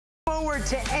forward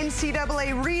to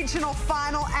NCAA regional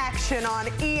final action on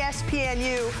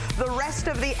ESPNU the rest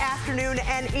of the afternoon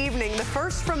and evening. The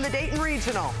first from the Dayton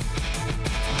Regional.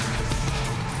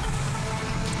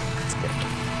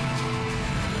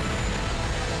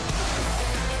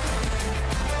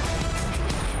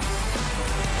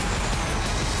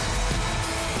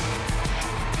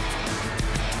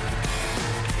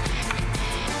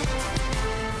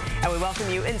 And we welcome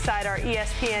you inside our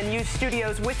ESPNU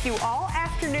studios with you all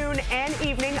afternoon and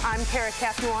evening. I'm Kara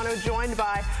Capuano, joined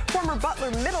by former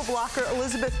Butler middle blocker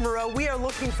Elizabeth Moreau. We are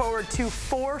looking forward to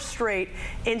 4 straight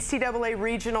NCAA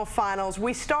regional finals.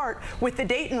 We start with the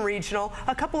Dayton Regional,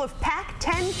 a couple of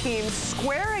Pac-10 teams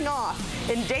squaring off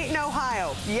in Dayton,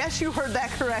 Ohio. Yes, you heard that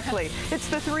correctly. It's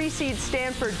the 3-seed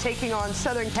Stanford taking on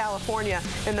Southern California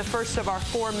in the first of our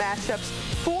 4 matchups.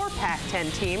 4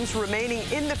 Pac-10 teams remaining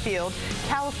in the field.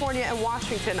 California and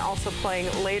Washington also playing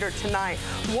later tonight.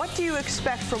 What do you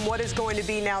expect from what is going to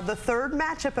be now the 3rd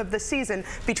matchup of the season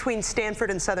between Stanford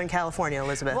and Southern California,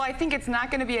 Elizabeth? Well, I think it's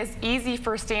not going to be as easy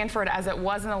for Stanford as it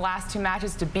was in the last 2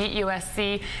 matches to beat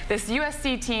USC. This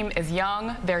USC team is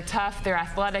young, they're tough, they're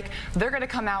athletic. They're going to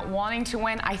come out wanting to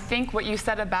win. I think what you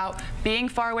said about being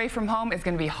far away from home is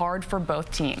going to be hard for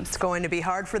both teams. It's going to be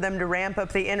hard for them to ramp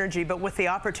up the energy, but with the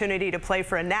opportunity to play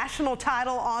for a national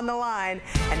title on the line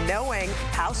and knowing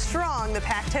how strong the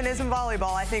Pac-10 is in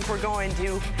volleyball, I think we're going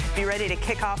to be ready to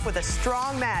kick off with a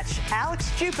strong match.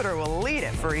 Alex Jupiter will lead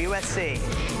it for USC.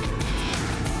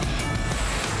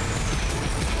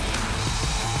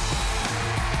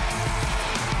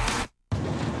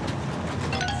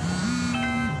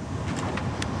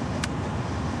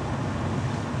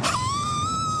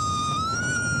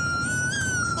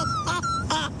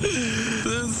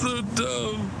 That's so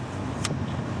dumb.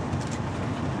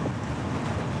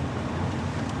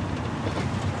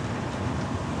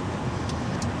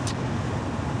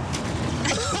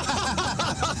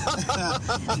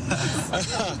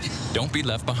 Don't be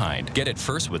left behind. Get it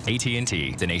first with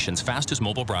AT&T, the nation's fastest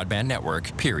mobile broadband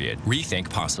network, period. Rethink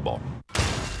possible.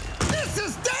 This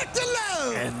is Dr.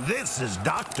 Love! And this is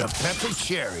Dr. Pepper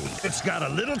Cherry. It's got a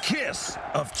little kiss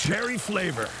of cherry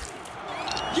flavor.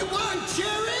 You want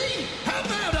cherry? How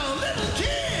about a little kiss?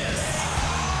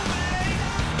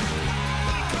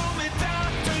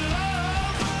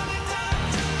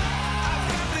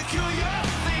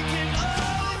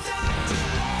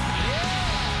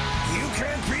 You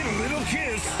can't beat a little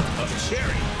kiss of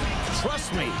cherry.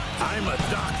 Trust me, I'm a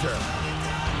doctor.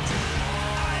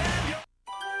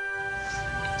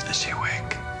 Is she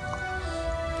awake?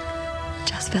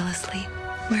 Just fell asleep.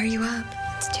 Why are you up?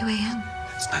 It's 2 a.m.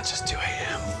 It's not just 2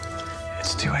 a.m.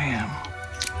 It's 2 a.m.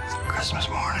 Christmas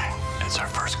morning. It's our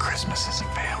first Christmas as a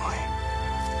family.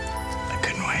 I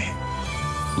couldn't wait.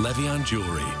 Levion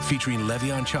Jewelry, featuring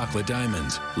Levion chocolate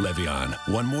diamonds. Levion,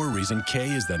 one more reason K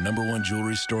is the #1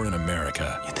 jewelry store in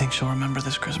America. You think she'll remember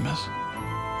this Christmas?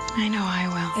 I know I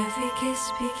will. Every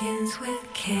kiss begins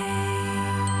with K.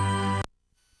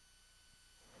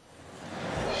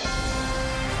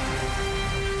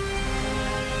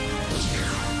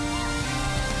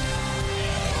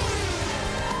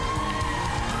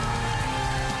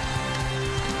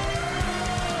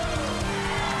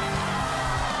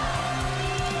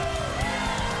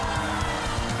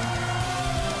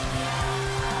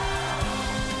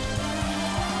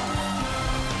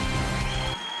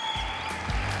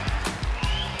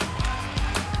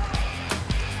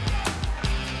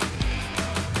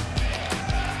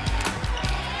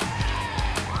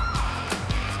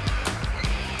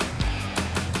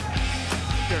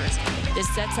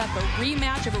 This sets up a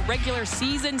rematch of a regular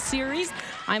season series.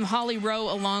 I'm Holly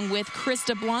Rowe along with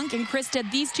Krista Blanc. And Krista,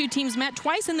 these 2 teams met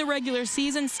twice in the regular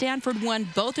season. Stanford won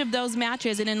both of those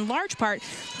matches, and in large part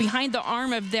behind the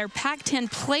arm of their Pac-10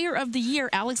 Player of the Year,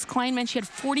 Alex Kleinman. She had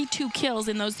 42 kills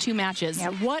in those 2 matches.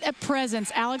 Yeah, what a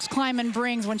presence Alex Kleinman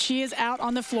brings when she is out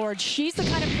on the floor. She's the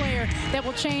kind of player that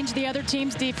will change the other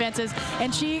team's defenses,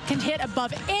 and she can hit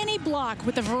above any block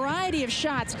with a variety of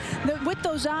shots. With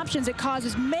those options, it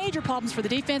causes major problems for the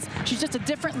defense. She's just a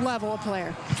different level of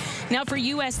player. Now for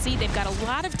USC, they've got a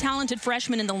lot of talented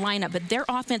freshmen in the lineup, but their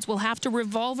offense will have to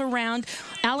revolve around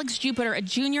Alex Jupiter, a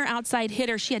junior outside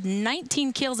hitter. She had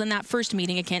 19 kills in that first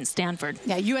meeting against Stanford.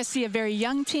 Yeah, USC, a very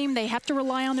young team. They have to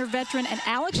rely on their veteran, and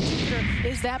Alex Jupiter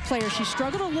is that player. She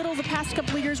struggled a little the past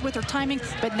couple of years with her timing,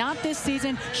 but not this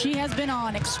season. She has been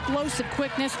on explosive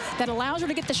quickness that allows her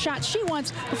to get the shot she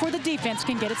wants before the defense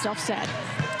can get itself set.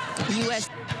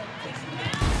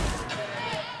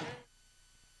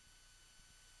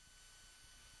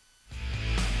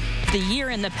 the year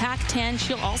in the Pac-10.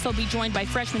 She'll also be joined by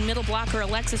freshman middle blocker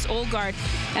Alexis Olgard.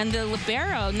 And the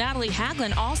libero, Natalie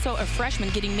Haglund, also a freshman,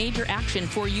 getting major action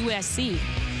for USC.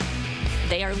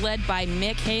 They are led by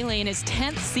Mick Haley in his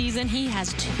 10th season. He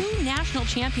has 2 national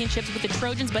championships with the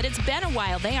Trojans, but it's been a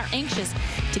while. They are anxious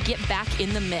to get back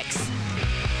in the mix.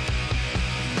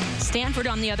 Stanford,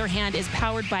 on the other hand, is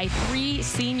powered by 3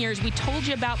 seniors. We told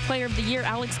you about Player of the Year,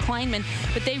 Alex Kleinman,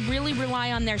 but they really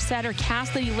rely on their setter,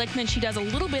 Cassidy Lichtman. She does a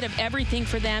little bit of everything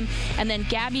for them. And then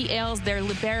Gabby Ailes, their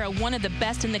libero, one of the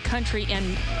best in the country,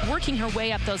 and working her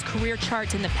way up those career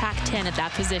charts in the Pac-10 at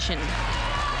that position.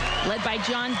 Led by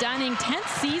John Dunning, 10th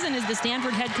season as the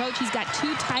Stanford head coach. He's got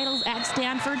 2 titles at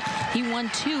Stanford. He won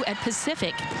 2 at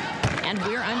Pacific. And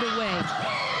we're underway.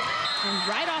 And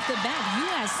right off the bat,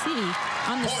 USC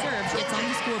on the serve gets on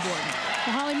the scoreboard.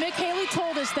 Well, Holly, Mick Haley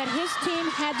told us that his team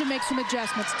had to make some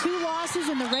adjustments. 2 losses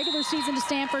in the regular season to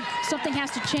Stanford. Something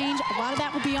has to change. A lot of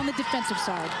that will be on the defensive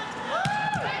side.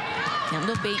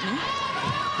 Kendall Bateman,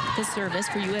 the service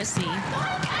for USC.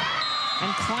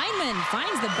 And Kleinman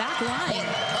finds the back line.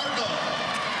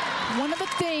 One of the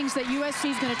things that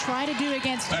USC is going to try to do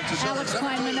against Alex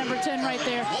Kleinman, number 10 right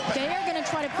there, they are going to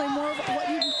try to play more of what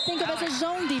you think of as a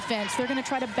zone defense. They're going to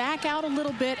try to back out a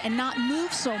little bit and not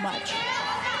move so much.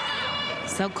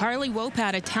 So Carly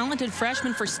Wopat, a talented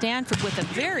freshman for Stanford with a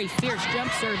very fierce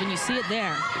jump serve, and you see it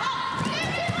there.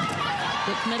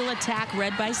 Quick middle attack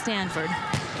read by Stanford.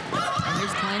 And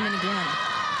here's Kleinman again.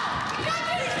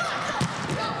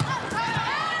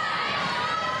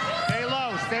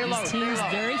 These teams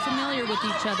very familiar with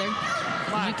each other,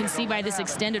 as you can see by this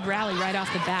extended rally right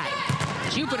off the bat.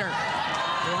 Jupiter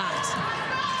blocked.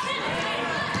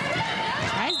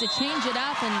 Tries to change it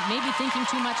up and maybe thinking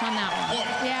too much on that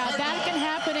one. Yeah, that can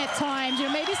happen at times. You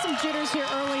know, maybe some jitters here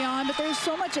early on, but there's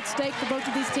so much at stake for both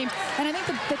of these teams. And I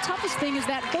think the toughest thing is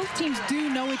that both teams do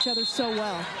know each other so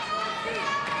well.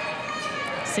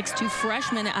 6'2"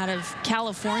 freshman out of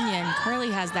California, and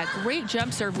Carly has that great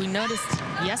jump serve we noticed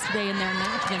yesterday in their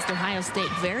match against Ohio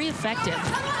State. Very effective.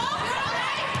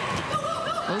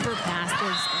 Overpass.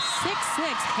 There's a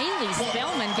 6'6". Haley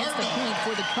Spellman gets the point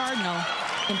for the Cardinal,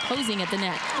 imposing at the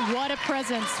net. What a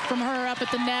presence from her up at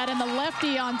the net, and the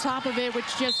lefty on top of it, which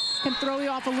just can throw you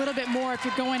off a little bit more if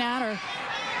you're going at her.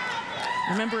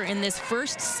 Remember, in this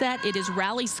first set, it is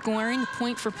rally scoring,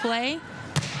 point for play.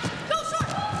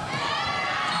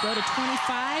 Go to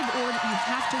 25, or you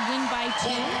have to win by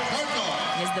 2.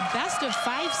 It is the best of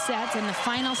 5 sets, and the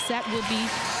final set will be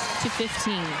to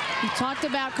 15. We talked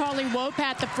about Carly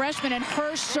Wopat, the freshman, and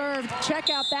her serve. Check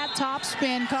out that top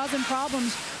spin, causing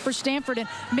problems for Stanford. And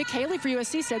Mick Haley for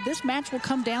USC said this match will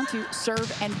come down to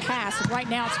serve and pass. And right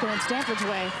now it's going Stanford's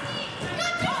way.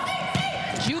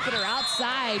 Jupiter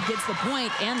outside gets the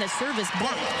point, and the service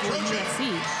back for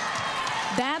USC.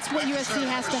 That's what USC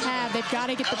has to have. They've got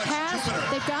to get the pass.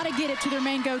 They've got to get it to their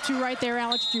main go-to right there,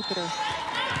 Alex Jupiter.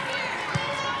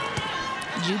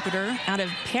 Jupiter, out of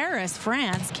Paris,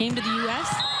 France, came to the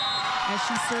U.S. as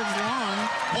she serves long,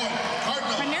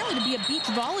 primarily to be a beach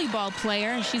volleyball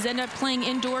player. She's ended up playing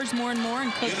indoors more and more,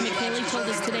 and Coach Mick Haley told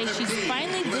us today she's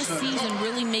finally this season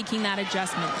really making that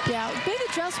adjustment. Yeah, big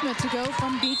adjustment to go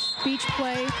from beach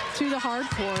play to the hard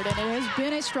court, and it has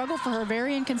been a struggle for her,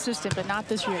 very inconsistent, but not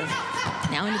this year.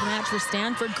 Now into the match for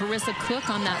Stanford, Carissa Cook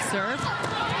on that serve.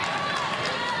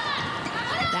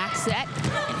 Back set,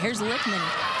 and here's Lichtman.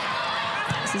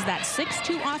 This is that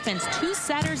 6'2" offense. 2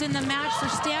 setters in the match for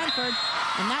Stanford,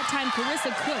 and that time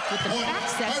Carissa Cook with the back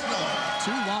set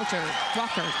to Walker.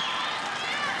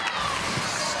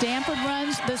 Stanford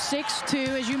runs the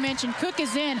 6'2", as you mentioned. Cook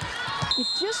is in. You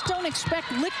just don't expect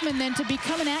Lichtman then to be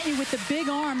coming at you with the big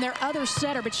arm, their other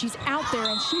setter, but she's out there,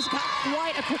 and she's got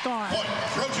quite a quick arm.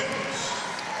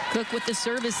 Cook with the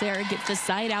service error gets the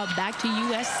side out back to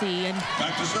USC. And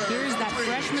here's that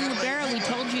freshman libero we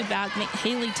told you about.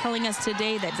 Haley telling us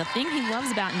today that the thing he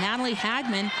loves about Natalie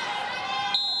Haglund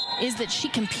is that she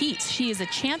competes. She is a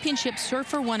championship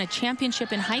surfer, won a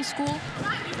championship in high school,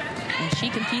 and she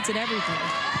competes at everything.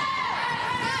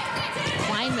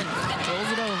 Kleinman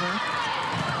rolls it over.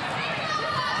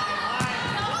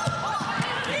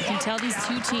 You can tell these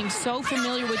 2 teams so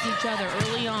familiar with each other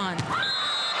early on.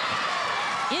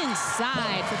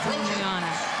 Inside for Fenoyana.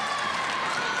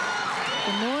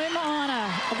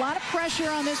 A lot of pressure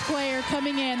on this player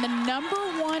coming in. The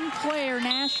 #1 player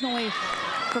nationally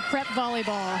for prep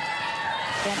volleyball.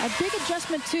 And a big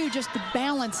adjustment, too, just the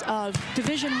balance of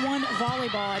Division I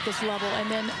volleyball at this level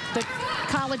and then the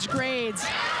college grades.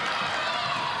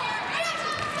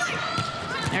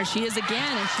 There she is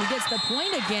again, and she gets the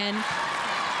point again.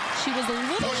 She was a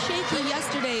little shaky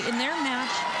yesterday in their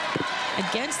match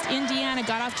against Indiana.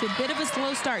 Got off to a bit of a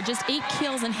slow start, just 8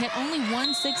 kills and hit only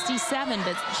 167,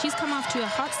 but she's come off to a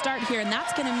hot start here, and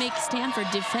that's going to make Stanford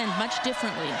defend much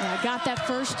differently. Yeah, got that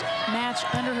first match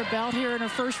under her belt here in her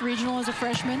first regional as a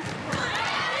freshman.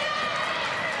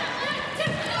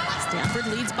 Stanford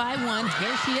leads by 1.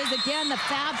 Here she is again, the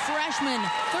fab freshman.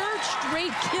 3rd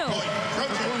straight kill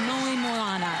for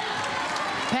Moana.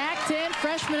 Pac-10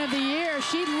 Freshman of the Year.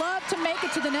 She'd love to make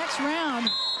it to the next round.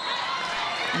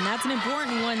 And that's an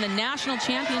important one, the national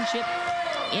championship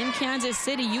in Kansas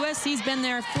City. USC's been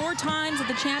there 4 times at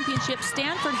the championship.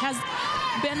 Stanford has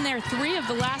been there 3 of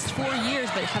the last 4 years,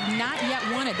 but have not yet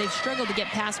won it. They've struggled to get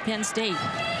past Penn State.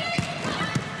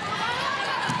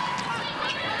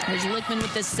 Here's Lichtman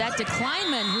with the set to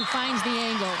Kleinman, who finds the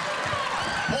angle.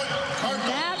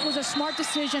 That was a smart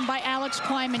decision by Alex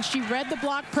Kleinman. She read the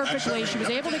block perfectly. She was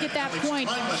able to get that point.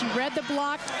 She read the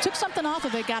block, took something off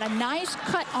of it, got a nice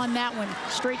cut on that one,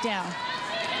 straight down.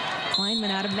 Kleinman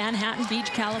out of Manhattan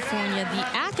Beach, California, the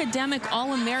Academic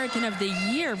All-American of the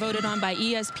Year, voted on by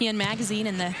ESPN Magazine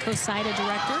and the COSIDA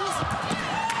directors.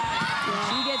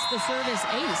 She gets the service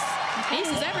ace. Ace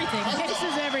is everything. Ace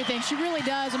is everything. She really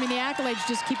does. I mean, the accolades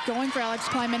just keep going for Alex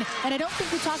Kleinman. And I don't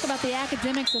think we talk about the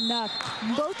academics enough.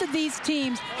 Both of these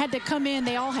teams had to come in.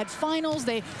 They all had finals.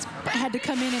 They had to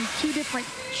come in 2 different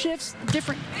shifts,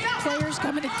 different players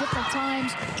coming at different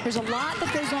times. There's a lot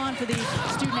that goes on for these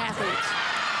student athletes.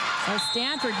 So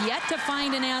Stanford yet to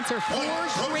find an answer. 4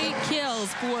 straight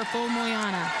kills for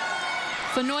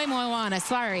Moana,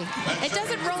 sorry. It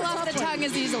doesn't roll off the tongue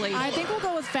as easily. I think we'll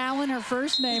go with Fallon, her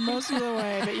first name, most of the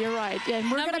way, but you're right. And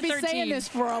we're going to be 13. Saying this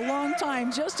for a long time,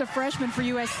 just a freshman for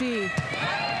USC.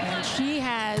 And she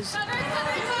has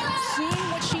seen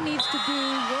what she needs to do,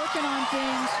 working on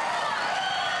things.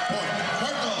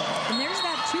 And there's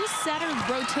that 2-setter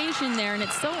rotation there, and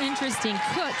it's so interesting.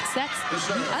 Cook sets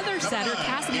the other setter,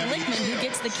 Cassidy Lichtman, who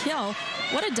gets the kill.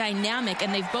 What a dynamic,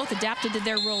 and they've both adapted to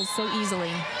their roles so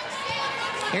easily.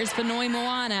 Here's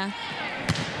Moana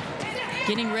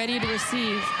getting ready to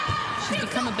receive. She's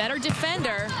become a better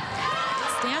defender.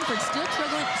 Stanford still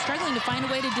struggling to find a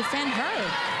way to defend her.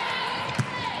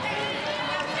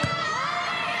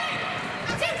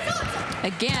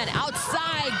 Again,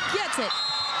 outside, gets it.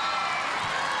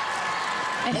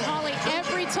 And Holly,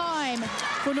 every time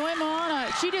Moana,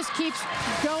 she just keeps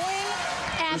going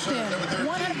at them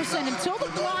 100%. Until the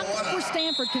block for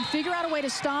Stanford can figure out a way to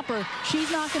stop her,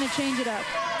 she's not going to change it up.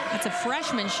 That's a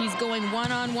freshman she's going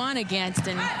one-on-one against,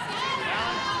 and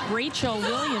Rachel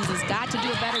Williams has got to do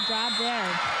a better job there.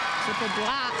 Triple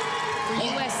block for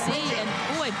USC, and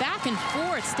boy, back and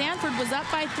forth. Stanford was up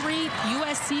by 3.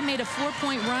 USC made a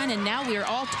 4-point run, and now we are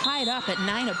all tied up at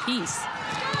 9 apiece.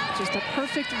 Just a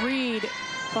perfect read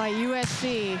by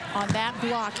USC on that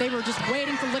block. They were just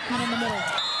waiting for Lichtman in the middle.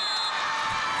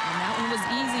 And that one was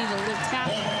easy, the little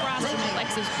tap across from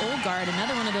Alexis Olgard,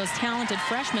 another one of those talented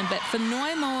freshmen. But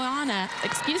Moana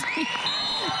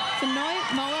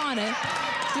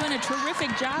doing a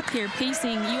terrific job here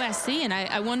pacing USC, and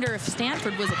I wonder if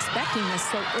Stanford was expecting this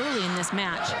so early in this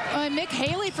match. Mick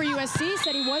Haley for USC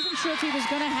said he wasn't sure if he was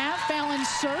going to have Fallon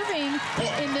serving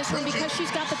in this one because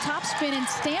she's got the top spin, and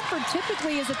Stanford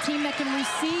typically is a team that can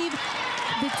receive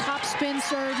the top spin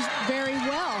serves very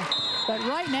well. But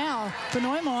right now,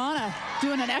 Moana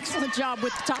doing an excellent job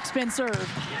with the top spin serve.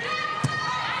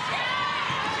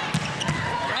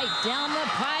 Right down the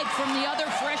pipe from the other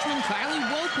freshman, Kylie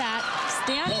Wopat.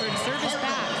 Stanford service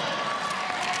back.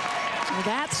 Well,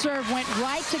 that serve went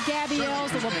right to Gabby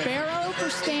Els, the libero for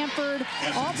Stanford,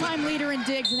 all-time leader in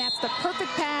digs, and that's the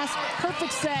perfect pass,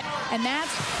 perfect set, and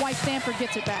that's why Stanford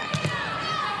gets it back.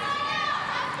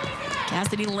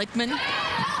 Cassidy Lichtman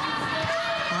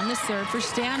on the serve for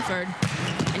Stanford.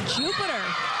 And Jupiter.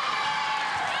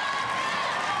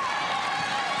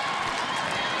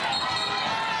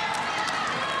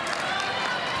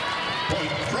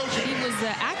 She was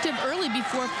active early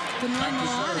before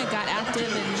Moana got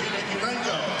active,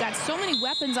 and got so many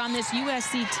weapons on this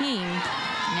USC team.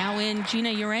 Now in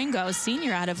Gina Urango,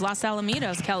 senior out of Los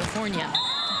Alamitos, California.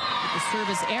 With the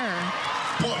service error.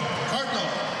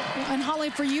 And Holly,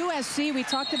 for USC, we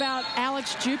talked about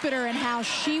Alex Jupiter and how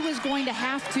she was going to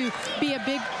have to be a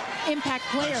big impact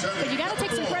player. But you got to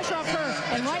take some pressure off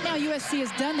her. And right now, USC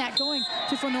has done that going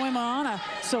to Moana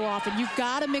so often. You've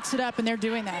got to mix it up, and they're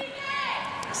doing that.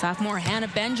 Sophomore Hannah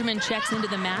Benjamin checks into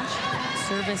the match.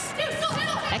 Service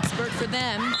expert for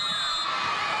them.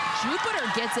 Jupiter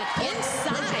gets it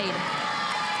inside.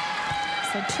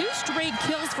 So 2 straight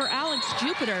kills for Alex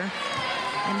Jupiter.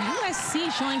 And USC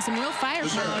showing some real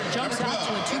firepower, jumps out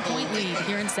to a 2-point lead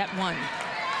here in set 1.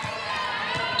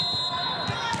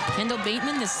 Kendall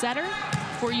Bateman, the setter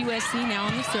for USC, now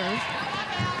on the serve.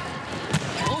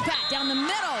 Wopat down the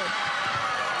middle.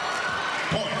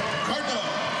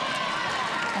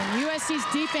 And USC's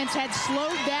defense had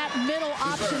slowed that middle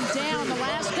option down the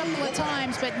last couple of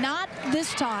times, but not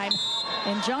this time.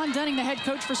 And John Dunning, the head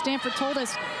coach for Stanford, told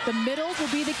us the middle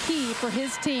will be the key for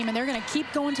his team, and they're going to keep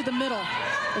going to the middle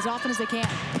as often as they can.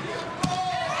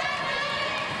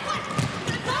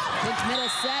 Quick middle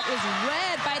set is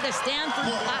read by the Stanford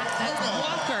block. That's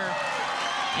Walker.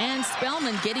 And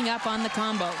Spellman getting up on the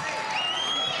combo.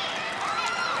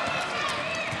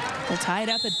 We'll tie it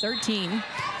up at 13.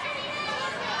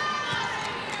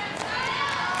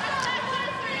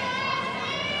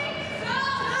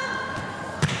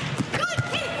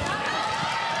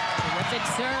 Terrific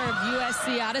serve,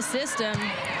 USC out of system.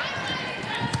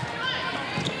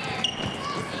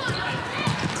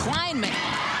 Kleinman.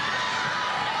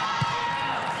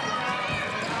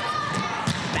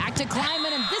 Back to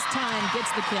Kleinman, and this time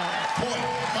gets the kill.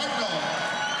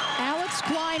 Alex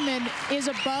Kleinman is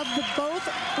above both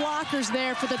blockers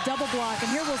there for the double block, and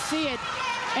here we'll see it.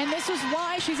 And this is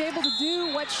why she's able to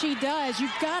do what she does.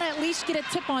 You've got to at least get a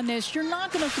tip on this. You're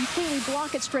not going to completely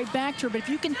block it straight back to her, but if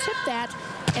you can tip that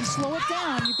and slow it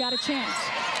down, you've got a chance.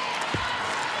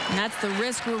 And that's the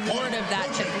risk reward of that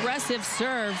aggressive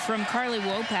serve from Carly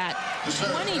Wopat.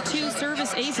 22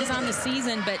 service aces on the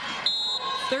season, but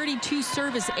 32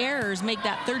 service errors make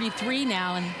that 33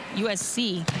 now, and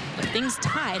USC, with things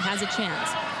tied, has a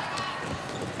chance.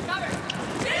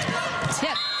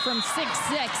 Tip from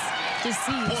 6-6 to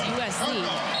seize USC.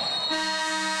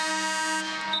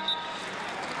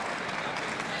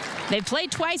 They've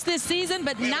played twice this season,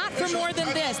 but not for more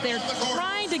than this. They're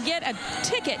trying to get a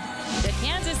ticket to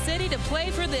Kansas City to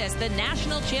play for this, the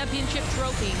national championship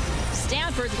trophy.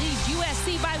 Stanford leads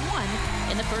USC by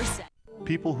 1 in the first set.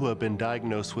 People who have been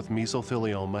diagnosed with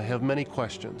mesothelioma have many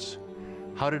questions.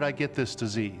 How did I get this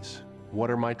disease? What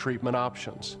are my treatment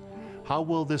options? How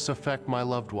will this affect my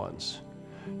loved ones?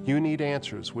 You need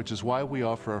answers, which is why we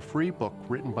offer a free book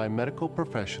written by medical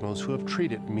professionals who have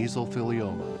treated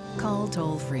mesothelioma. Call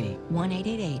toll-free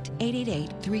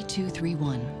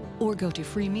 1-888-888-3231 or go to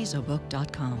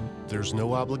freemesobook.com. There's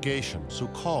no obligation, so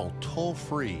call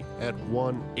toll-free at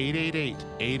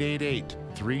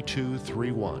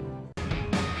 1-888-888-3231.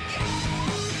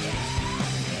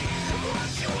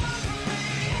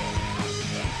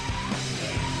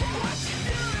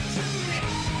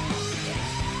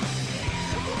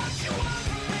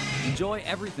 Enjoy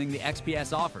everything the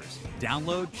XPS offers.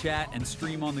 Download, chat, and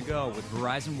stream on the go with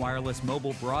Verizon Wireless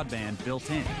mobile broadband built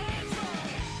in.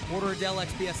 Order a Dell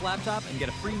XPS laptop and get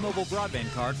a free mobile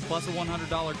broadband card plus a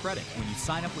 $100 credit when you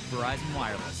sign up with Verizon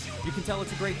Wireless. You can tell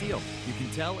it's a great deal. You can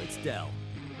tell it's Dell.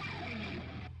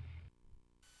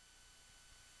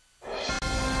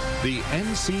 The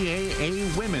NCAA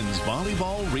Women's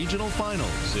Volleyball Regional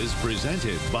Finals is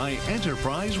presented by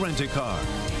Enterprise Rent-A-Car.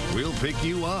 We'll pick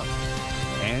you up.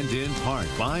 And in part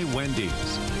by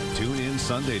Wendy's. Tune in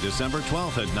Sunday, December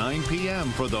 12th at 9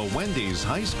 p.m. for the Wendy's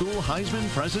High School Heisman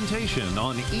presentation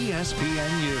on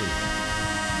ESPNU.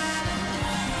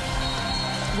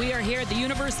 We are here at the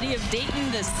University of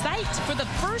Dayton, the site for the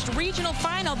first regional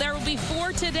final. There will be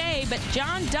 4 today, but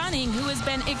John Dunning, who has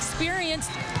been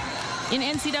experienced in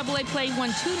NCAA play,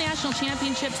 won 2 national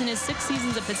championships in his 6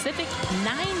 seasons at Pacific,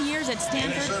 9 years at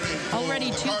Stanford,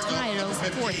 already 2 titles,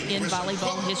 4th in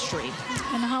volleyball history.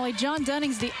 And Holly, John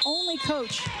Dunning's the only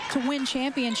coach to win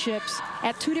championships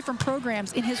at 2 different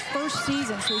programs in his first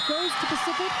season. So he goes to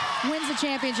Pacific, wins the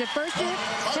championship first year,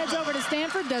 heads over to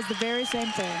Stanford, does the very same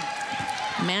thing.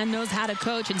 Man knows how to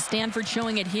coach, and Stanford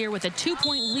showing it here with a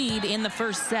 2-point lead in the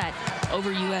first set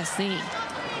over USC.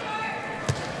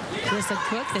 Alyssa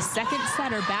Cook, the second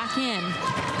setter, back in. And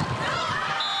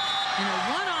a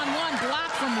one-on-one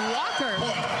block from Walker.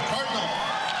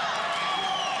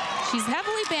 She's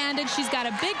heavily bandaged. She's got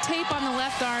a big tape on the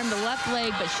left arm, the left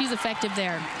leg, but she's effective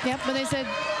there. Yep, but they said,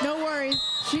 no worries.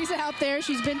 She's out there.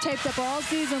 She's been taped up all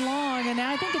season long, and now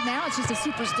I think now it's just a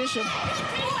superstition.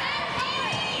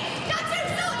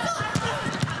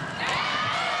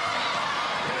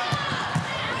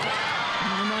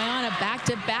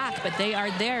 Back-to-back, but they are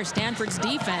there. Stanford's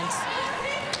defense.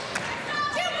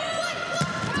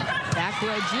 Back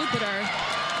row Jupiter.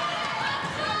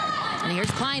 And here's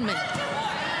Kleinman.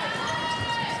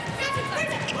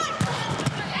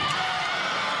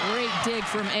 Great dig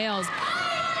from Ailes.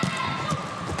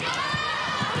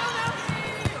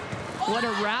 What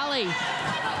a rally.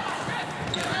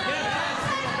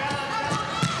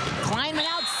 Kleinman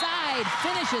outside,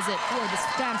 finishes it for the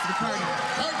Stanford Cardinals.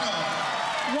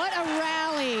 What a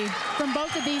rally from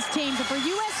both of these teams. And for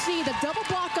USC, the double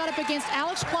block got up against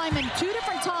Alex Kleinman 2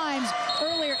 different times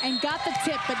earlier and got the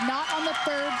tip, but not on the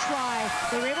third try.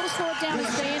 They were able to slow it down and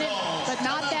stay in it, but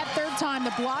not that third time.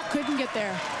 The block couldn't get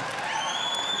there.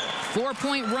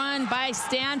 4-point run by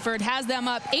Stanford has them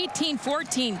up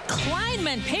 18-14.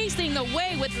 Kleinman pacing the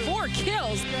way with 4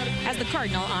 kills as the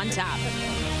Cardinal on top.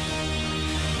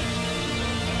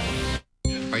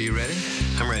 Are you ready?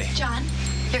 I'm ready. John,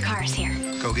 your car's here.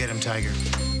 Go get him, Tiger.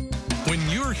 When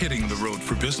you're hitting the road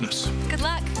for business, Good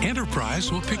luck. Enterprise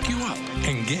will pick you up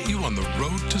and get you on the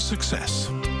road to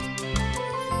success.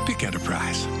 Pick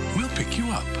Enterprise. We'll pick you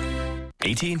up.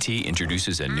 AT&T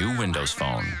introduces a new Windows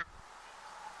Phone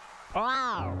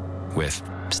with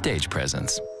stage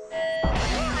presence.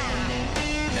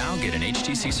 Now get an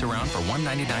HTC Surround for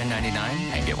 $199.99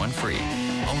 and get one free.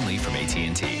 Only from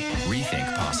AT&T.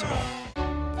 Rethink possible.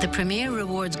 The Premier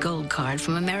Rewards Gold Card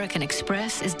from American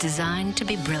Express is designed to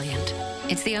be brilliant.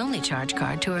 It's the only charge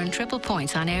card to earn triple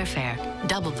points on airfare,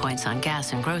 double points on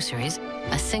gas and groceries,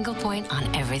 a single point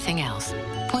on everything else.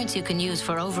 Points you can use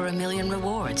for over 1 million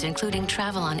rewards, including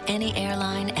travel on any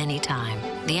airline, anytime.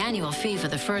 The annual fee for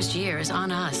the first year is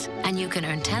on us, and you can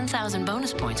earn 10,000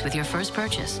 bonus points with your first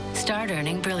purchase. Start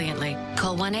earning brilliantly.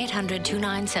 Call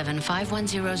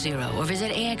 1-800-297-5100 or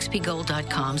visit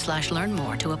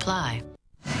axpgold.com/learn-more to apply.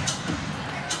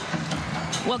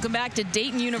 Welcome back to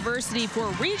Dayton University for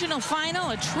regional final.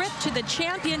 A trip to the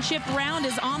championship round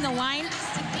is on the line.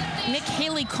 Nick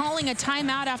Haley calling a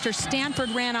timeout after Stanford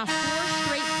ran off 4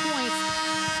 straight points.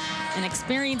 An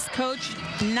experienced coach,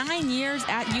 9 years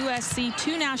at USC,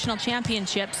 2 national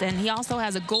championships, and he also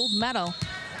has a gold medal.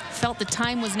 Felt the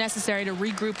time was necessary to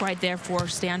regroup right there for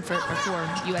Stanford or for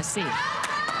USC.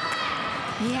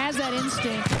 He has that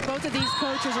instinct. Both of these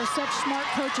coaches are such smart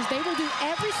coaches. They will do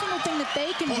every single thing that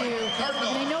they can do.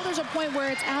 And they know there's a point where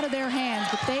it's out of their hands.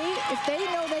 But if they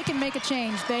know they can make a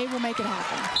change, they will make it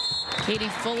happen. Katie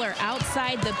Fuller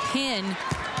outside the pin.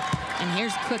 And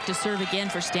here's Cook to serve again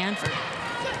for Stanford.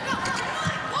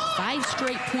 5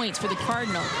 straight points for the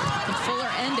Cardinal. Can Fuller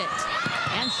end it?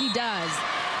 And she does.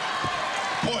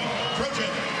 Point, Trojan.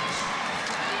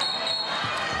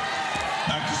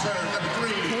 Back to serve, number 3.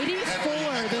 Katie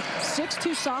Fuller, the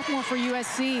 6'2" sophomore for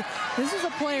USC. This is a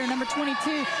player, number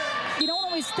 22. You don't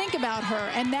always think about her,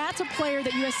 and that's a player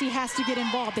that USC has to get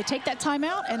involved. They take that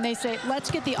timeout, and they say, let's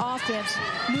get the offense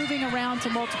moving around to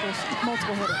multiple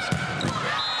hitters.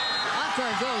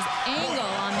 Walker goes angle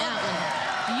on that one.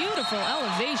 Beautiful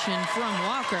elevation from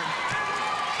Walker.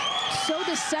 So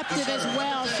deceptive as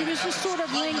well. She was just sort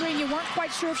of lingering. You weren't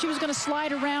quite sure if she was going to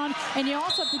slide around. And you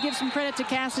also have to give some credit to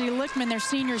Cassidy Lichtman, their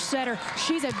senior setter.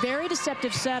 She's a very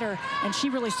deceptive setter, and she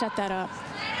really set that up.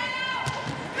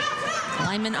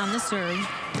 Lyman on the serve.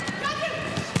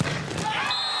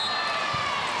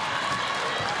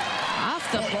 Off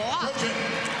the block.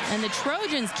 And the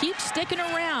Trojans keep sticking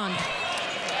around.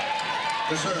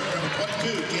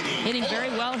 Hitting very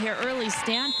well here early,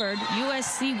 Stanford.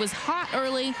 USC was hot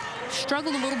early,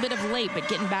 struggled a little bit of late, but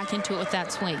getting back into it with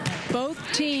that swing. Both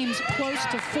teams close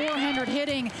to 400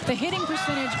 hitting. The hitting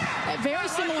percentage, very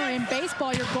similar in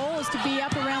baseball. Your goal is to be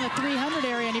up around the 300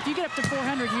 area, and if you get up to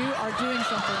 400, you are doing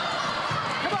something.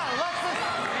 Come on, Alexis.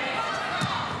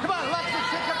 Come on, Alexis,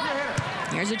 pick up your hitter.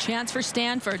 Here's a chance for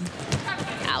Stanford.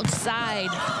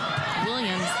 Outside,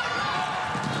 Williams.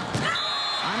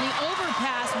 On the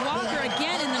overpass, Walker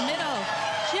again in the middle.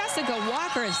 Jessica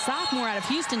Walker, a sophomore out of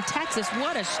Houston, Texas.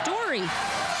 What a story.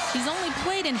 She's only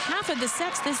played in half of the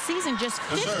sets this season, just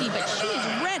 50, but she is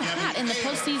red hot in the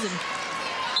postseason.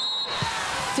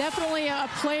 Definitely a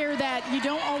player that you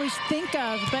don't always think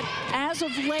of, but as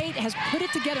of late has put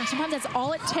it together. And sometimes that's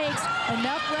all it takes,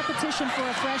 enough repetition for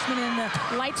a freshman, and the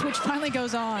light switch finally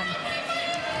goes on.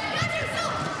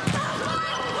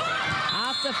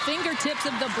 Off the fingertips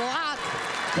of the block.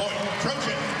 Point,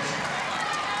 Trojans.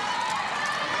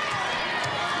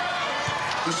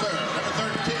 To serve, number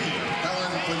 13,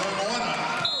 Helen Fanoy-Moana.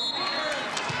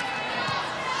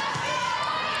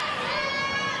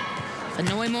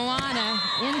 Fanoy-Moana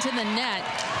into the net.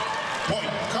 Point,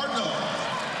 Cardinal.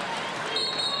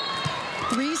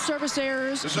 3 service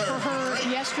errors for her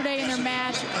yesterday in their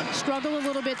match. Struggled a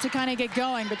little bit to kind of get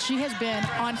going, but she has been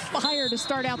on fire to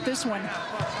start out this one.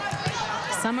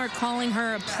 Some are calling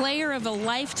her a player of a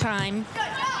lifetime.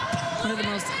 One of the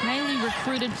most highly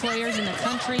recruited players in the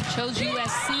country. Chose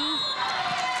USC.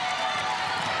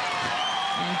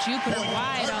 And Jupiter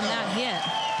wide on that hit.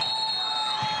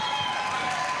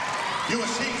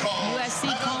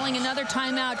 USC calling another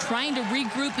timeout, trying to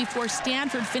regroup before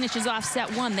Stanford finishes off set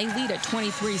 1. They lead at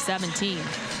 23-17.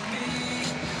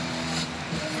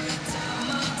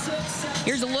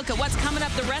 Here's a look at what's coming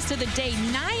up the rest of the day.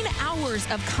 9 hours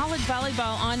of college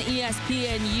volleyball on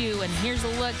ESPNU. And here's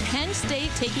a look. Penn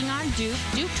State taking on Duke.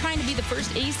 Duke trying to be the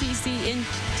first ACC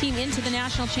team into the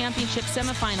national championship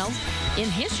semifinals in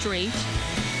history.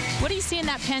 What do you see in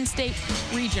that Penn State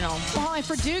regional? Well, and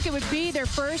for Duke, it would be their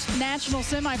first national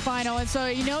semifinal. And so,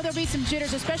 you know, there'll be some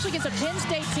jitters, especially against a Penn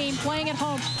State team playing at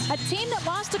home. A team that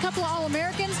lost a couple of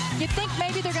All-Americans, you'd think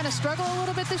maybe they're going to struggle a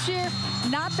little bit this year.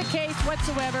 Not the case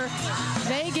whatsoever.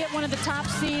 They get one of the top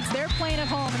seeds. They're playing at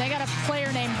home, and they got a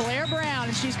player named Blair Brown,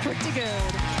 and she's pretty good.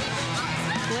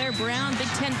 Blair Brown, Big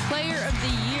Ten Player of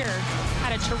the Year,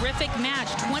 had a terrific match.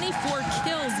 24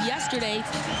 kills yesterday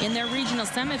in their regional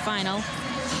semifinal.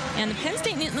 And the Penn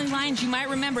State Nittany Lions, you might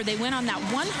remember, they went on that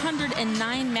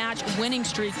 109-match winning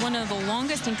streak, one of the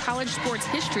longest in college sports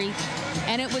history.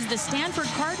 And it was the Stanford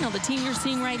Cardinal, the team you're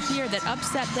seeing right here, that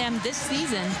upset them this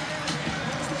season.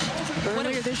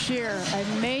 Earlier this year, a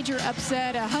major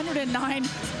upset, 109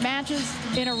 matches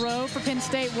in a row for Penn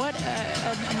State. What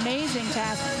an amazing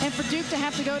task. And for Duke to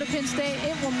have to go to Penn State,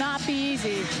 it will not be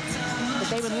easy. But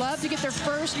they would love to get their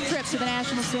first trip to the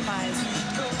national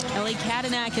semis. Ellie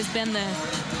Kadanak has been the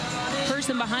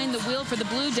person behind the wheel for the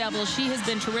Blue Devils. She has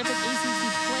been terrific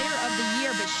ACC Player of the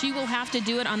Year, but she will have to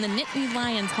do it on the Nittany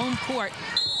Lions home court.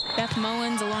 Beth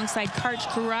Mowens alongside Karch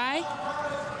Kurai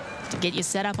to get you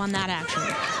set up on that action.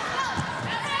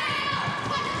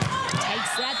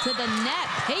 Takes that to the net,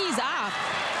 pays off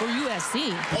for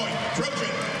USC.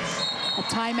 A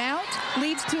timeout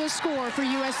leads to a score for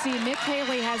USC. Nick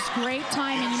Haley has great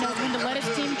timing. He knows when to let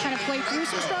his team kind of play through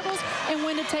some struggles and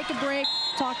when to take a break,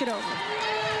 talk it over.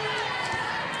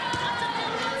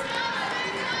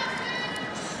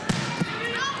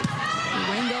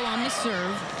 Ringo on the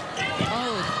serve.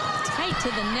 Oh, tight to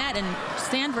the net, and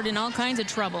Stanford in all kinds of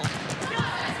trouble.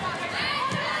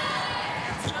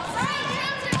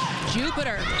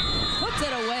 Jupiter puts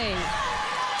it away.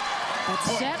 That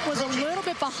set was a little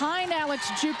bit behind Alex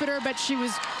Jupiter, but she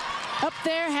was up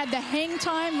there, had the hang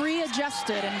time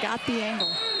readjusted, and got the angle.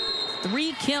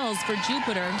 3 kills for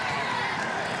Jupiter.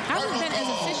 Hasn't been as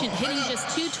efficient, hitting just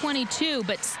 .222,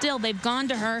 but still they've gone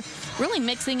to her, really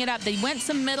mixing it up. They went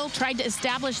some middle, tried to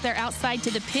establish their outside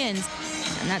to the pins,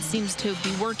 and that seems to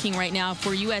be working right now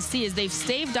for USC as they've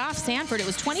staved off Stanford. It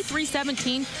was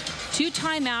 23-17, 2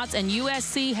 timeouts, and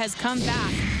USC has come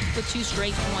back with 2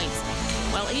 straight points.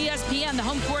 Well, ESPN, the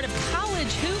home court of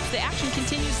college hoops. The action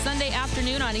continues Sunday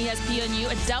afternoon on ESPNU,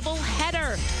 a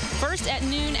doubleheader. First at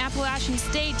noon, Appalachian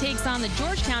State takes on the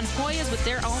Georgetown Hoyas with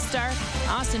their all-star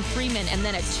Austin Freeman. And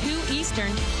then at 2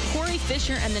 Eastern, Corey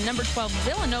Fisher and the number 12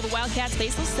 Villanova Wildcats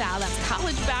face LaSalle. That's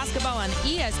college basketball on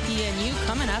ESPNU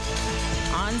coming up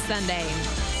on Sunday.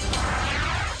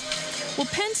 Well,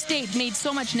 Penn State made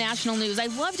so much national news. I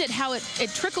loved it how it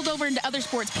trickled over into other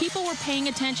sports. People were paying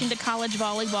attention to college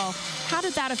volleyball. How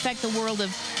did that affect the world of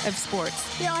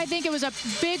sports? You know, I think it was a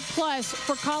big plus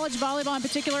for college volleyball in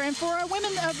particular and for our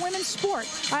women's sport.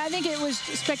 I think it was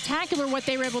spectacular what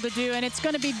they were able to do, and it's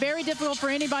going to be very difficult for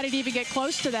anybody to even get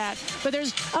close to that. But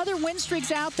there's other win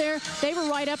streaks out there. They were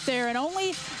right up there, and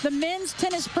only the men's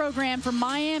tennis program from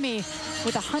Miami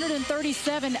with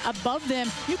 137 above them.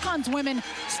 UConn's women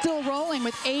still rolling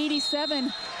with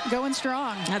 87 going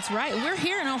strong. That's right. We're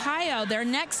here in Ohio. Their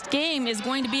next game is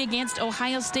going to be against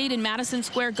Ohio State in Madison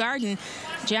Square Garden.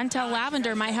 Jantel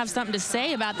Lavender might have something to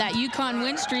say about that UConn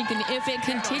win streak, and if it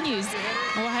continues.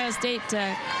 Ohio State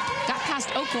got past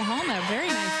Oklahoma. A very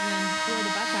nice win for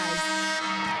the Buckeyes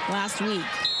last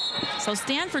week. So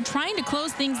Stanford trying to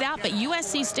close things out, but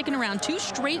USC sticking around 2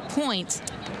 straight points.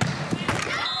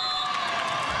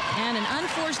 And an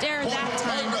unforced error that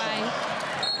time by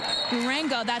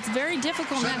Durango. That's very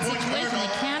difficult in that situation.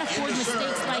 They can't afford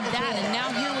mistakes like that. And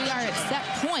now here we are at set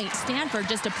point. Stanford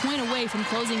just a point away from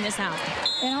closing this out.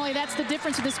 And Holly, that's the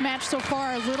difference of this match so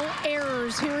far. Little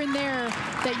errors here and there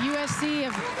that USC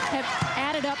have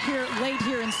added up here late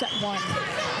here in set 1.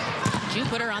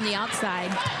 Jupiter on the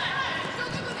outside.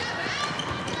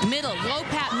 Middle,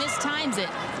 Lopat mistimes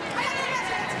it.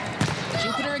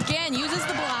 Jupiter again uses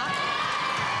the block.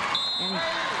 And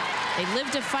they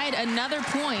live to fight another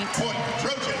point.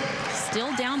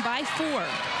 Still down by 4.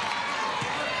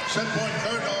 Set point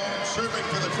Cardinal, serving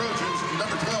for the Trojans,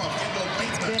 number 12.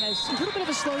 It's been a little bit of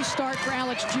a slow start for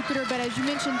Alex Jupiter, but as you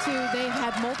mentioned too, they've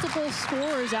had multiple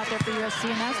scorers out there for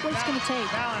USC, and that's what it's going to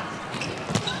take.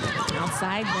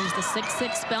 Outside, there's the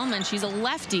 6'6" Spellman. She's a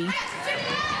lefty.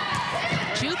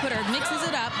 Jupiter mixes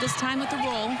it up, this time with the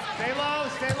roll. Stay low,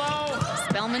 stay low.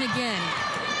 Spellman again.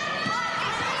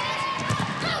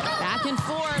 Back and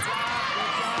forth.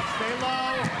 Stay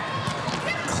low.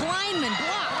 Kleinman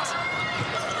blocked.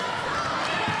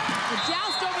 The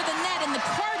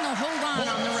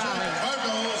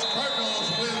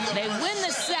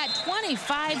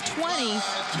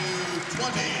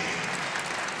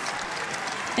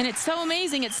And it's so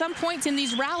amazing. At some points in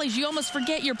these rallies, you almost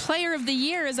forget your player of the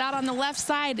year is out on the left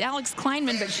side, Alex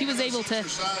Kleinman, but she was able to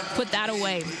put that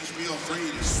away.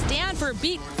 Stanford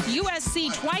beat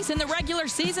USC twice in the regular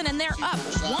season, and they're up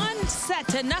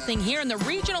 1-0 here in the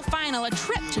regional final, a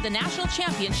trip to the national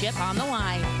championship on the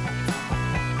line.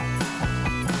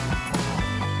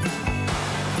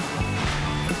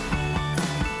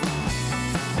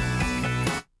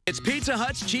 It's Pizza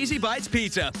Hut's Cheesy Bites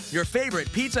Pizza. Your favorite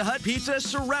Pizza Hut pizza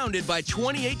surrounded by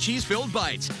 28 cheese-filled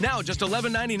bites. Now just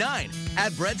 $11.99.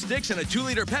 Add breadsticks and a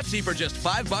 2-liter Pepsi for just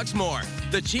 $5 more.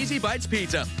 The Cheesy Bites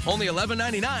Pizza, only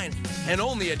 $11.99, and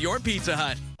only at your Pizza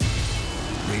Hut.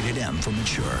 Rated M for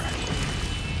mature.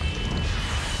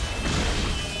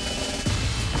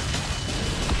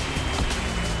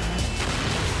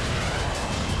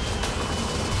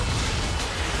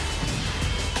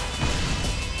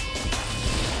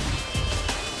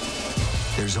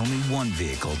 There's only one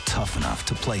vehicle tough enough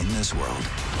to play in this world.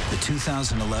 The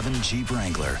 2011 Jeep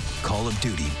Wrangler Call of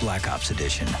Duty Black Ops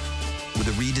Edition. With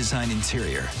a redesigned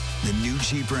interior, the new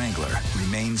Jeep Wrangler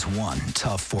remains one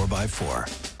tough 4x4.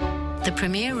 The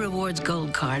Premier Rewards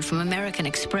Gold Card from American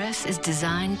Express is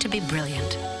designed to be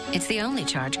brilliant. It's the only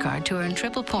charge card to earn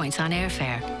triple points on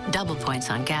airfare, double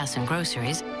points on gas and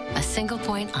groceries, a single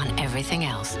point on everything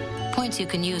else. Points you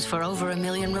can use for over 1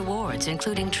 million rewards,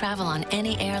 including travel on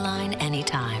any airline,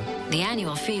 anytime. The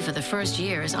annual fee for the first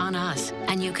year is on us,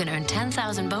 and you can earn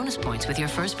 10,000 bonus points with your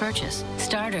first purchase.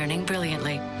 Start earning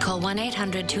brilliantly. Call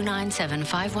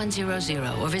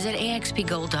 1-800-297-5100 or visit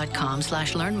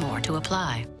axpgold.com/learn-more to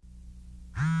apply.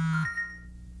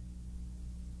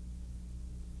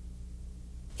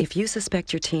 If you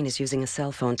suspect your teen is using a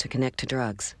cell phone to connect to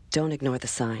drugs, don't ignore the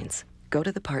signs. Go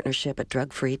to the partnership at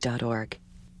drugfree.org.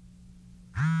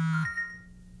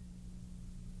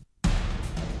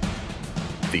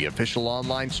 The official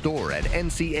online store at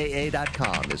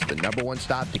NCAA.com is the #1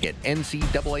 stop to get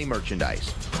NCAA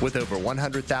merchandise. With over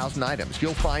 100,000 items,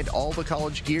 you'll find all the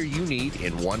college gear you need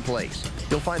in one place.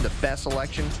 You'll find the best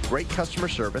selection, great customer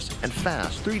service, and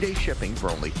fast 3-day shipping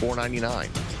for only $4.99.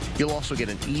 You'll also get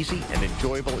an easy and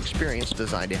enjoyable experience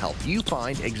designed to help you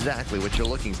find exactly what you're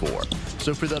looking for.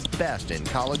 So for the best in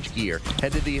college gear,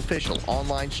 head to the official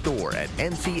online store at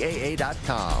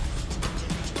NCAA.com.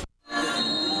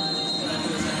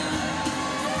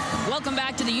 Welcome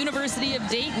back to the University of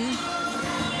Dayton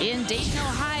in Dayton,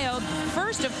 Ohio.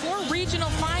 First of 4 regional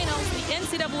finals, the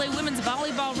NCAA Women's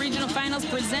Volleyball Regional Finals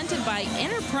presented by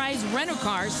Enterprise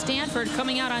Rent-A-Car. Stanford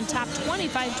coming out on top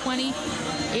 25-20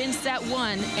 in set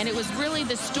 1. And it was really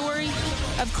the story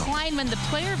of Kleinman, the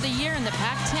player of the year in the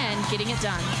Pac-10, getting it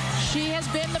done. She has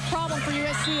been the problem for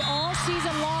USC all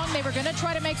season long. They were going to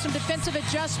try to make some defensive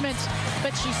adjustments,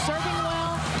 but she's serving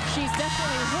well. She's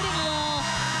definitely hitting well.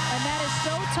 And that is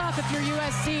so tough if you're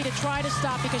USC to try to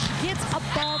stop, because she gets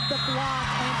above the block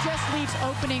and it just leaves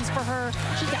openings for her.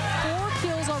 She's got 4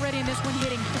 kills already in this one,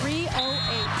 hitting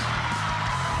 .308.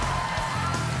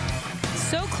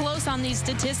 So close on these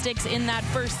statistics in that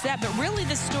first set, but really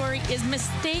the story is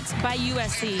mistakes by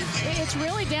USC. It's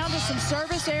really down to some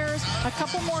service errors, a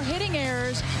couple more hitting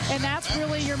errors, and that's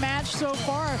really your match so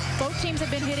far. Both teams have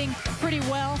been hitting pretty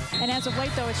well, and as of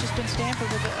late, though, it's just been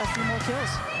Stanford with a few more kills.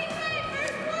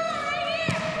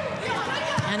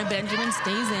 Anna Benjamin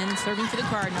stays in, serving for the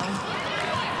Cardinal.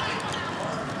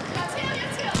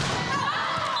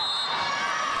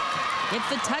 It's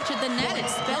the touch at the net.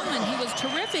 It's Spellman. He was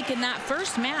terrific in that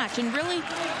first match. And really,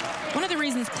 one of the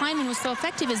reasons Kleinman was so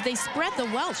effective is they spread the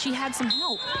wealth. She had some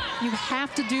help. You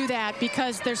have to do that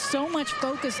because there's so much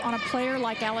focus on a player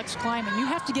like Alex Kleinman. You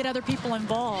have to get other people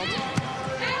involved.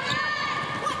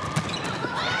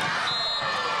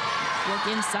 Work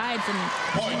inside from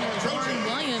Lauren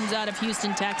Williams out of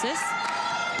Houston, Texas.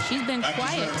 She's been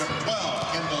quiet.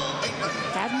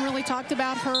 Hadn't really talked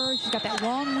about her. She's got that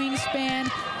long wingspan.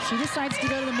 She decides to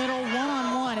go to the middle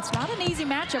one-on-one. It's not an easy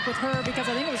matchup with her because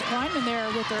I think it was Kleinman there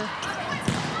with her.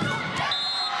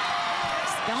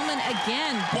 Spellman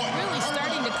again, really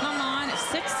starting to come on.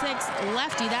 6'6"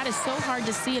 lefty. That is so hard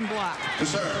to see and block.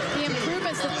 The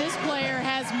improvements that this player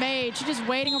has made, she's just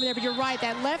waiting over there, but you're right,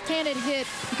 that left-handed hit,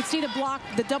 you can see the block,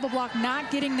 the double block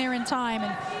not getting there in time,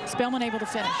 and Spellman able to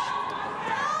finish.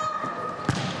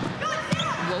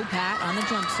 Wopat on the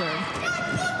jump serve.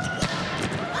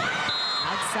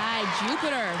 Outside,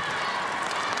 Jupiter.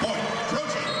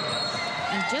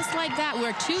 And just like that,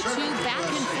 we're 2-2 back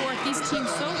and forth. These teams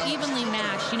so evenly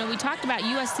matched. You know, we talked about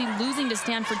USC losing to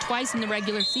Stanford twice in the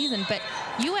regular season, but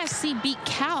USC beat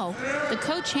Cal, the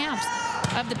co-champs,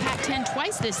 of the Pac-10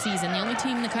 twice this season, the only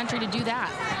team in the country to do that.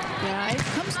 Yeah, it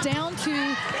comes down to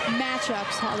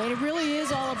matchups, Holly. It really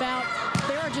is all about,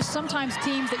 there are just sometimes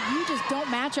teams that you just don't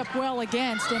match up well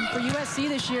against. And for USC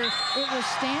this year, it was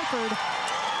Stanford.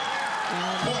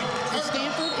 For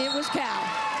Stanford, it was Cal.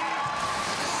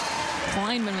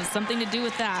 Kleinman with something to do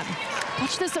with that.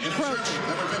 Watch this approach.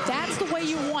 That's the way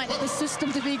you want the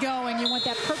system to be going. You want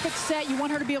that perfect set. You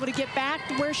want her to be able to get back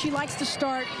to where she likes to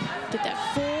start. Get that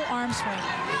full arm swing.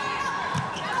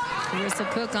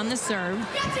 Carissa Cook on the serve.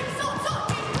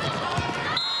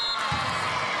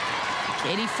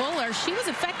 Katie Fuller, she was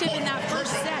effective in that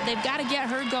first set. They've got to get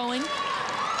her going.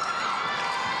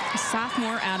 A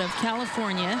sophomore out of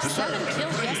California. 7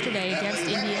 kills yesterday against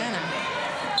Indiana.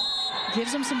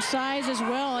 Gives them some size as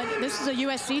well. And this is a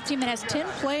USC team that has 10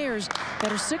 players that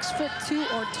are 6'2"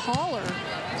 or taller.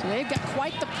 So they've got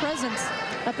quite the presence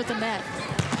up at the net.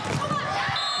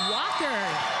 Walker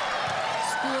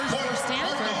scores for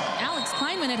Stanford. Alex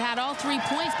Kleinman had all 3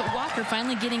 points, but Walker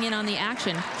finally getting in on the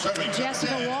action.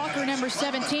 Jessica Walker, number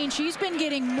 17, she's been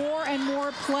getting more and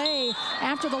more play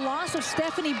after the loss of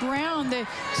Stephanie Brown. The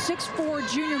 6'4"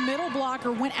 junior middle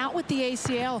blocker went out with the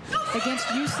ACL against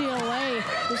UCLA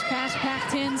this past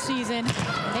Pac-10 season.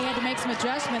 They had to make some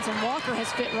adjustments, and Walker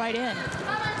has fit right in.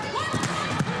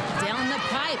 Down the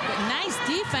pipe, but nice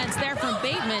defense there from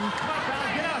Bateman.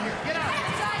 Get out here, get out.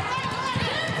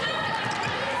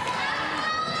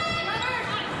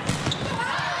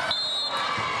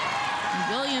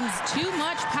 Williams, too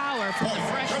much power from the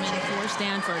freshman for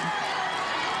Stanford.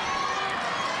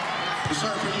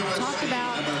 Talked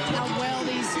about how well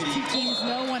these two teams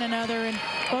know one another, and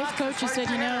both coaches said,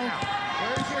 you know,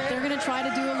 they're going to try to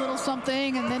do a little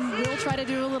something, and then we'll try to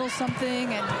do a little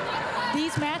something. And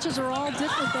these matches are all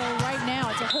different, though, right now.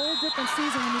 It's a whole different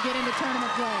season when you get into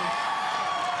tournament play.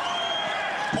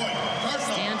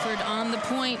 Stanford on the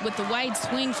point with the wide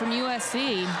swing from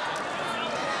USC.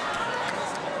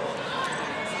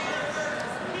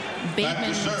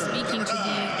 Bateman speaking to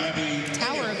the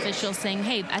tower official saying,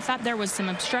 hey, I thought there was some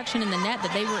obstruction in the net,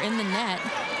 that they were in the net.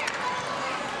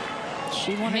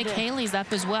 She wanted Mick Haley's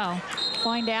up as well.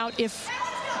 Find out if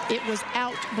it was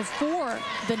out before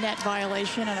the net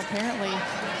violation, and apparently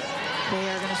they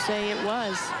are going to say it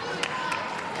was.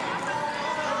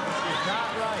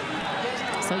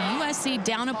 So USC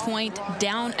down a point,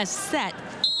 down a set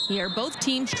here. Both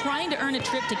teams trying to earn a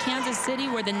trip to Kansas City,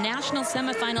 where the national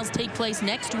semifinals take place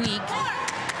next week.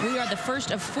 We are the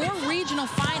first of 4 regional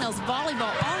finals,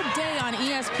 volleyball all day on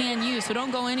ESPNU, so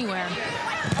don't go anywhere.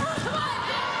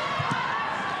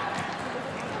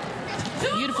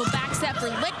 Beautiful back set for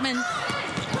Lichtman.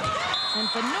 And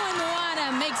Fanui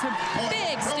Moana makes her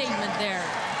big statement there.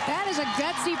 That is a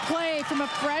gutsy play from a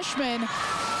freshman.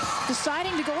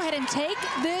 Deciding to go ahead and take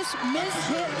this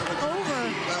miss-hit over.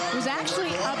 It was actually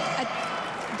a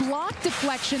block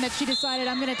deflection that she decided,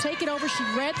 I'm going to take it over. She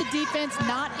read the defense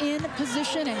not in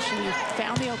position, and she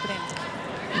found the opening.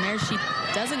 And there she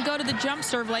doesn't go to the jump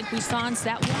serve like we saw in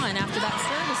set 1 after that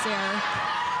service error.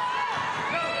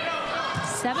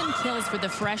 7 kills for the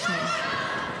freshman,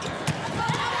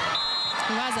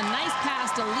 who has a nice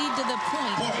pass to lead to the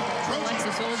point for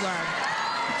Alexis Olgard.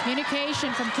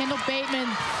 Communication from Kendall Bateman,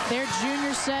 their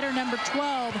junior setter, number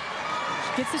 12.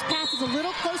 She gets this pass, it's a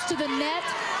little close to the net.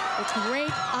 It's great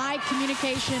eye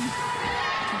communication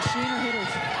from she and her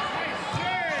hitters.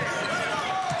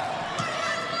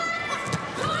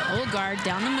 Olgard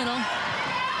down the middle.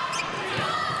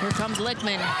 Here comes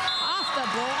Lichtman. Off the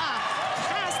block.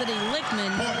 Cassidy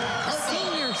Lichtman,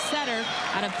 senior setter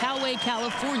out of Poway,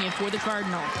 California for the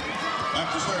Cardinal.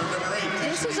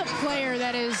 This is a player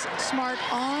that is smart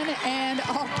on and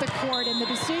off the court, and the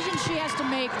decision she has to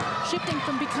make, shifting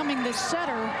from becoming the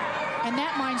setter and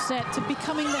that mindset to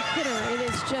becoming the hitter, it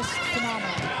is just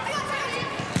phenomenal.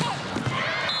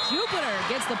 Jupiter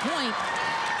gets the point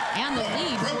and the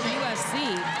lead for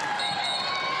USC.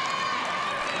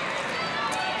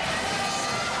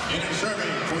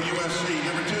 Serving for USC,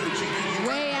 number 2,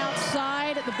 way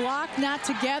outside, the block not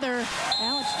together.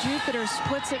 Alex Jupiter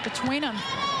splits it between them.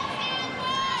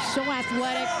 So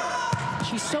athletic.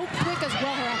 She's so quick as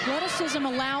well. Her athleticism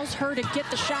allows her to get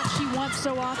the shot she wants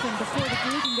so often before the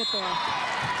glue can get there.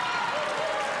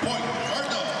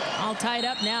 All tied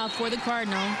up now for the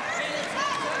Cardinal.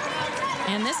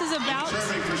 And this is about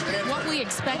what we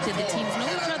expected. The teams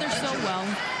know each other so well.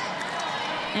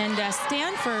 And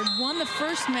Stanford won the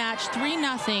first match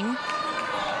 3-0.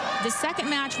 The second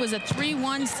match was a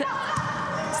 3-1.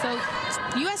 So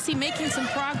USC making some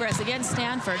progress against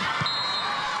Stanford.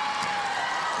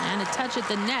 And a touch at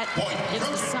the net gives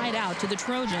the side out to the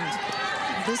Trojans.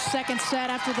 This second set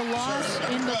after the loss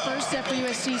in the first set for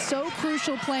USC, so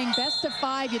crucial, playing best of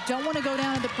 5. You don't want to go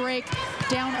down to the break,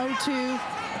 down 0-2.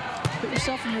 Put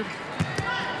yourself in your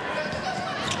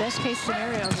best case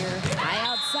scenario here. High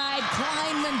outside,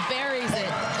 Kleinman buries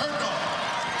it.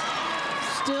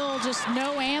 Still just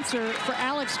no answer for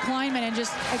Alex Kleinman, and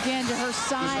just, again, to her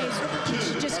size, she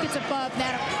just gets above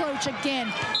that approach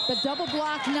again. The double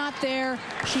block not there.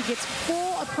 She gets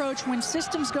full approach when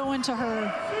systems go into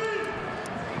her.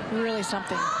 Really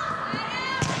something.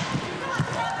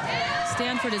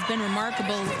 Stanford has been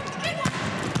remarkable.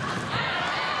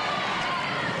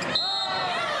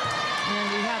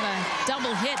 And we have a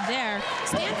double hit there.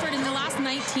 Stanford in the last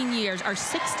 19 years are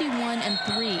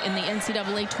 61-3 in the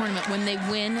NCAA tournament when they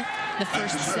win the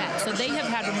first set. So they have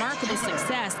had remarkable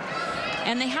success.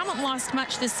 And they haven't lost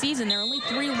much this season. There are only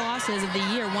 3 losses of the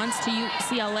year, once to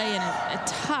UCLA in a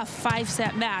tough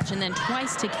 5-set match, and then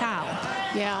twice to Cal.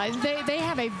 Yeah, they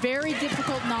have a very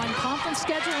difficult non-conference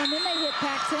schedule, and then they hit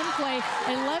Pac-10 play,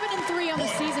 11-3 on the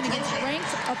season against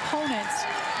ranked opponents.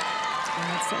 And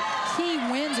that's key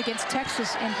wins against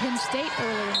Texas and Penn State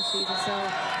earlier in the season. So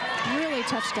really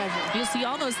tough schedule. You'll see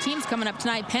all those teams coming up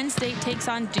tonight. Penn State takes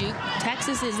on Duke.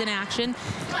 Texas is in action,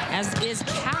 as is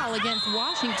Cal against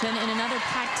Washington in another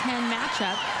Pac-10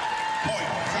 matchup.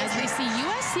 As we see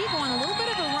USC go on a little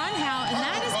bit of a run now, and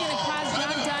that is going to cause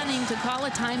John Dunning to call a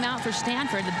timeout for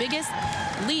Stanford, the biggest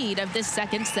lead of this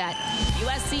second set.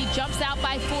 USC jumps out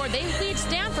by 4. They lead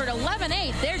Stanford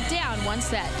 11-8. They're down 1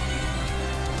 set.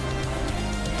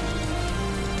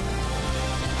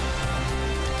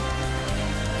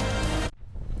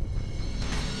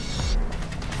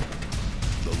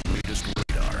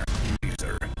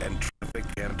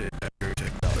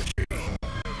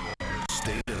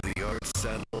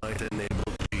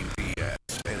 Satellite-enabled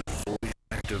GPS and fully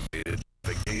activated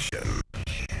navigation.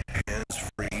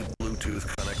 Hands-free Bluetooth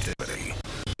connectivity.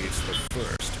 It's the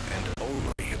first and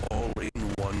only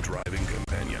all-in-one driving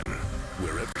companion.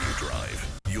 Wherever you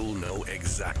drive, you'll know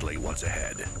exactly what's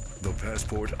ahead. The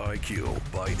Passport IQ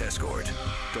by Escort.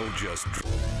 Don't just...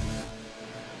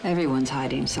 Everyone's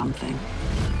hiding something.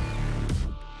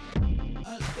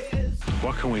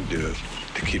 What can we do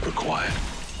to keep her quiet?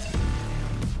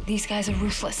 These guys are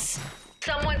ruthless.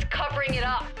 Someone's covering it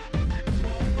up.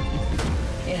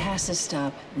 It has to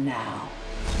stop now.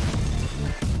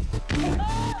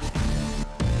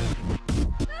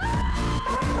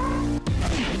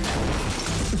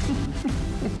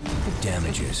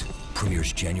 Damages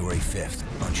premieres January 5th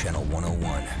on Channel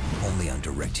 101, only on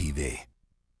DirecTV.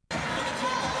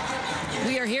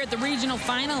 We are here at the regional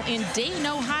final in Dayton,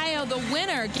 Ohio. The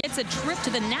winner gets a trip to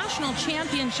the national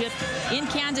championship in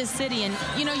Kansas City. And,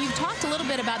 you know, you've talked a little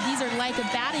bit about these are like a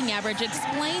batting average.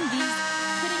 Explain these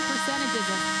hitting percentages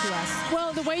to us.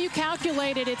 Well, the way you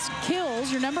calculate it, it's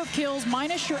kills, your number of kills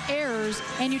minus your errors,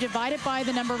 and you divide it by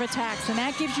the number of attacks. And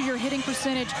that gives you your hitting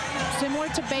percentage similar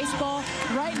to baseball.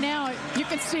 Right now, you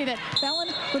can see that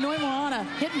Felon Benoit Moana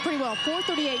hitting pretty well,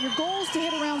 438. Your goal is to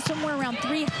hit around somewhere around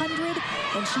 300,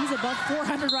 and she's above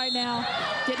 400 right now,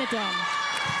 getting it done.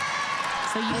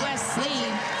 So USC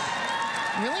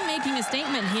really making a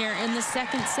statement here in the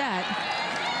second set.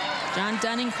 John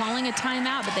Dunning calling a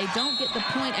timeout, but they don't get the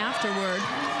point afterward.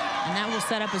 And that will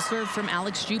set up a serve from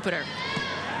Alex Jupiter.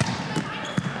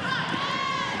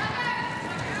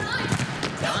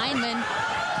 Kleinman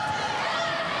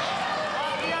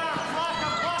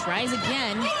tries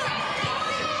again.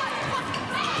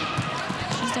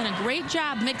 She's done a great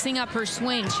job mixing up her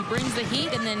swing. She brings the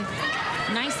heat and then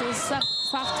nice little soft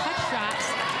touch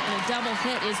shots. And a double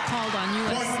hit is called on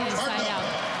USC side out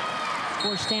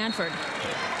for Stanford.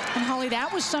 And Holly,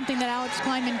 that was something that Alex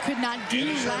Kleinman could not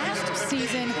do last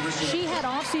season. She had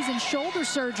off-season shoulder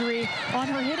surgery on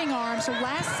her hitting arm. So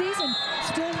last season,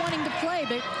 still wanting to play,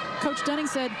 but Coach Dunning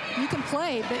said, you can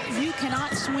play, but you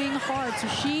cannot swing hard.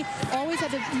 So she always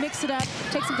had to mix it up,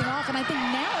 take something off. And I think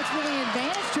now it's really an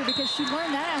advantage to her because she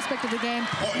learned that aspect of the game.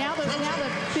 Now the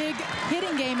big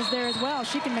hitting game is there as well.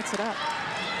 She can mix it up.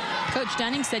 Coach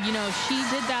Dunning said, you know, if she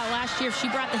did that last year, if she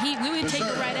brought the heat, we would take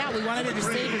her right out. We wanted her to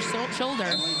save her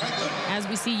shoulder. As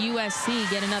we see USC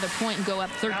get another point and go up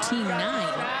 13-9. 5-1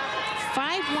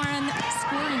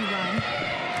 scoring run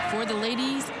for the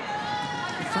ladies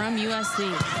from USC.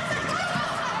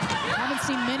 Haven't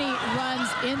seen many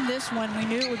runs in this one. We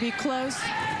knew it would be close.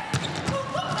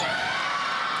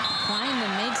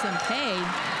 Kleinman makes them pay.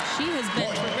 She has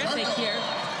been terrific here.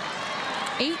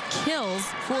 8 kills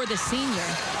for the senior.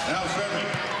 Now serving,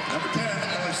 number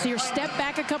 10. See her step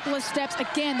back a couple of steps.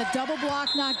 Again, the double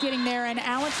block not getting there, and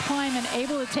Alex Kleinman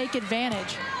able to take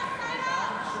advantage.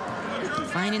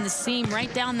 Finding the seam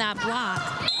right down that block.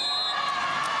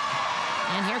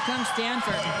 And here comes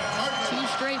Stanford. 2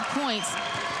 straight points.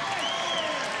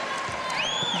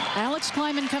 Alex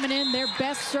Kleiman coming in, their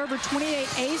best server,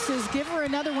 28 aces. Give her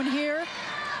another one here.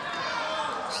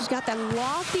 She's got that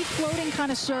lofty floating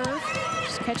kind of serve.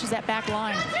 Just catches that back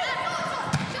line.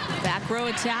 Back row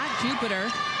attack,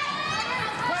 Jupiter.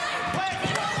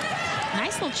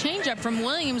 Nice little changeup from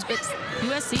Williams, but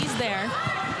USC's there.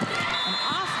 And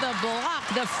off the block,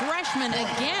 the freshman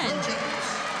again.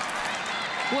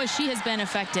 Boy, she has been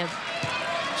effective.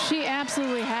 She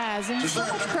absolutely has. And so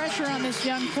much pressure on this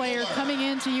young player coming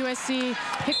into USC,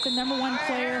 picked the #1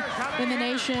 player in the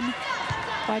nation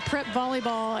by prep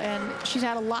volleyball, and she's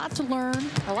had a lot to learn,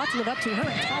 a lot to live up to. Her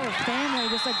entire family,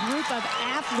 just a group of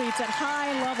athletes at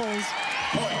high levels.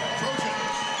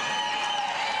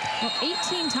 Well,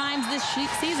 18 times this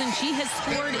season, she has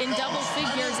scored in double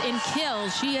figures in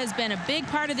kills. She has been a big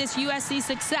part of this USC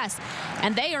success,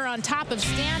 and they are on top of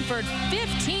Stanford,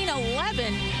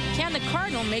 15-11. Can the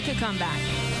Cardinal make a comeback?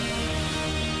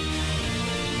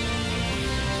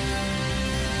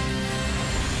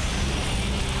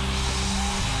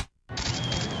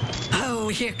 Oh,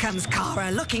 here comes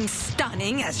Kara, looking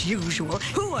stunning as usual.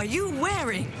 Who are you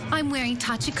wearing? I'm wearing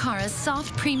Tachikara's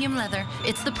soft premium leather.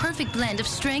 It's the perfect blend of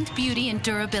strength, beauty, and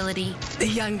durability. The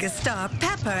youngest star,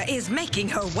 Pepper, is making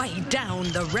her way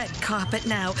down the red carpet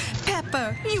now.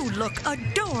 Pepper, you look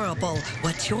adorable.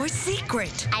 What's your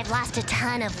secret? I've lost a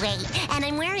ton of weight, and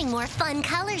I'm wearing more fun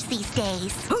colors these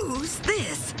days. Who's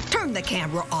this? Turn the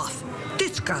camera off.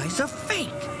 This guy's a fake.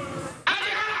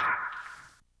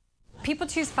 People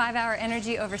choose 5-Hour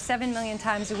Energy over 7 million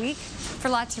times a week for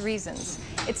lots of reasons.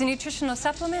 It's a nutritional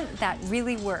supplement that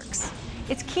really works.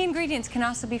 Its key ingredients can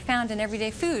also be found in everyday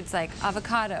foods like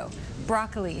avocado,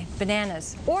 broccoli,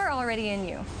 bananas, or already in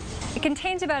you. It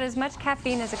contains about as much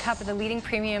caffeine as a cup of the leading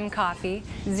premium coffee,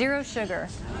 0 sugar,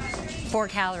 4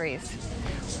 calories.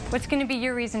 What's going to be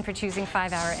your reason for choosing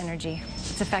 5-Hour Energy?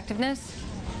 Its effectiveness?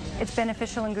 Its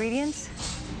beneficial ingredients?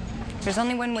 There's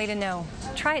only one way to know.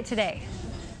 Try it today.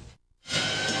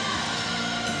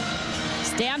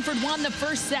 Stanford won the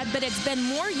first set, but it's been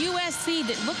more USC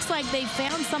that looks like they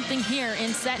found something here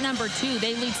in set number 2.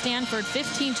 They lead Stanford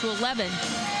 15-11.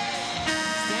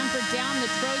 Stanford down the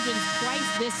Trojans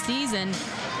twice this season,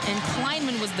 and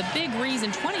Kleinman was the big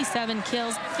reason. 27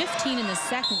 kills, 15 in the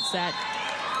second set.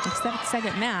 It's that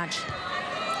second match.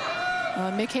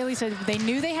 Mick Haley said they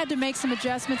knew they had to make some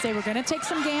adjustments. They were going to take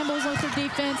some gambles with their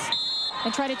defense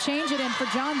and try to change it. And for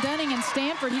John Dunning and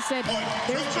Stanford, he said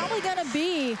there's probably going to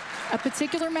be a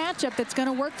particular matchup that's going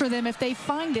to work for them if they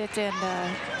find it. And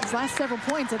his last several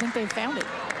points, I think they found it.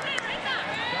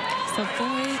 So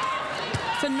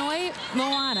Fanoi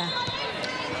Moana.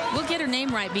 We'll get her name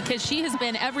right because she has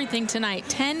been everything tonight.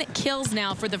 10 kills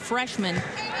now for the freshman.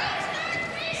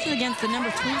 This is against the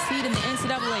 #2 seed in the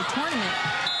NCAA tournament.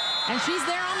 And she's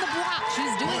there on the block.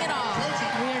 She's doing it all.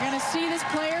 We are going to see this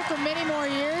player for many more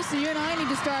years, so you and I need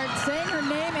to start saying her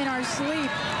name in our sleep.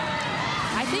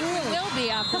 I think we will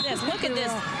be after this. Look at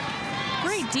this.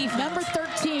 Great defense. Number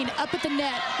 13 up at the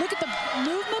net. Look at the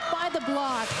movement by the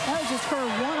block. That was just her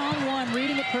one-on-one,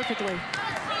 reading it perfectly.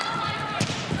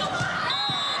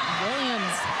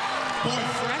 Williams, the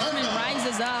freshman,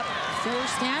 rises up for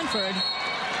Stanford.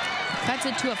 Cuts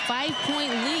it to a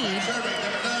 5-point lead.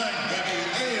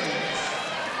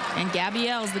 And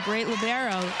Gabrielle's the great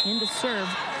libero in to serve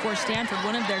for Stanford,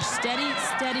 one of their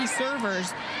steady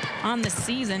servers on the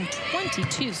season.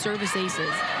 22 service aces.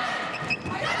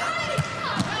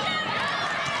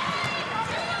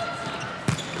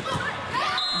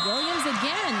 Williams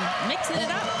again, mixing it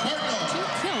up.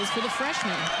 2 kills for the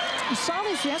freshman. You saw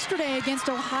this yesterday against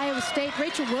Ohio State.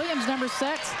 Rachel Williams, number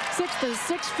 6, the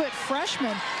 6-foot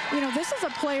freshman. You know, this is a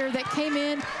player that came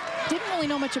in, didn't really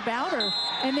know much about her,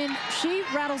 and then she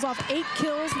rattles off 8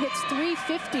 kills, hits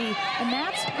 350, and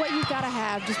that's what you've got to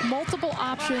have, just multiple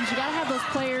options. You got to have those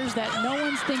players that no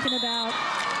one's thinking about.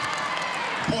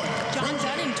 John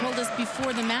Dunning told us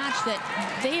before the match that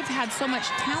they've had so much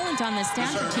talent on this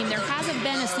Stanford team. There hasn't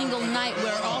been a single night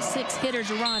where all 6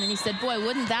 hitters are on, and he said, boy,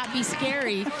 wouldn't that be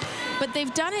scary? But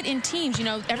they've done it in teams. You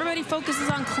know, everybody focuses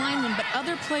on Kleinman, but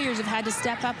other players have had to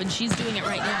step up, and she's doing it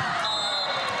right now.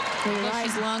 Right.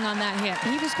 She's long on that hit.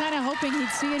 He was kind of hoping he'd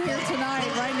see it here tonight.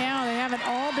 Right now, they haven't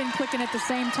all been clicking at the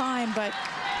same time, but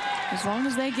as long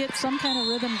as they get some kind of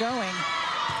rhythm going.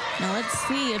 Now let's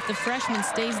see if the freshman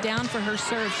stays down for her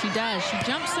serve. She does. She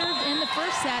jump served in the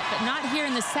first set, but not here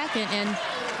in the second. And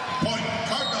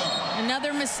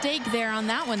another mistake there on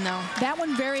that one, though. That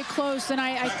one very close, and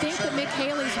I think that Mick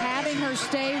Haley's having her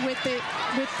stay with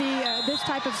this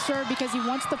type of serve because he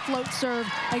wants the float serve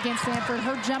against Stanford.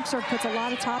 Her jump serve puts a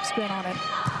lot of topspin on it.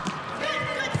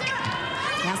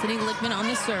 Cassidy Lickman on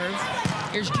the serve.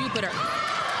 Here's Jupiter.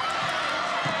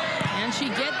 Can she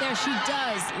get there? She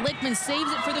does. Lickman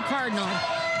saves it for the Cardinal.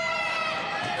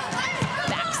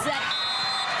 Back set.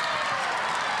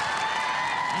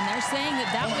 And they're saying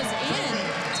that that was in.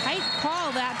 Tight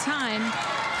call that time.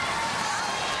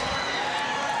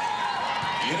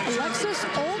 Alexis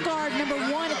Olgard, number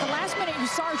 1. At the last minute, you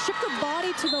saw her shift her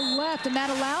body to the left, and that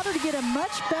allowed her to get a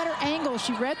much better angle.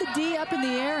 She read the D up in the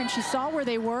air, and she saw where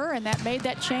they were, and that made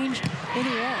that change in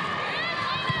the air.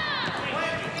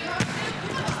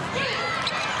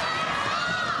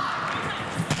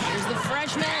 Here's the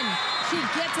freshman. She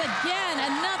gets again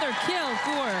another kill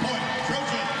for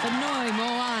Fanoy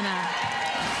Moana.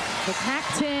 The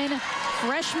Pac-10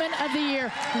 Freshman of the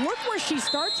Year. Look where she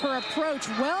starts her approach,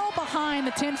 well behind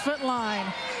the 10-foot line.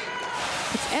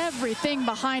 It's everything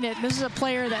behind it. This is a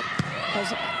player that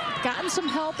has gotten some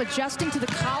help adjusting to the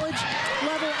college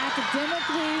level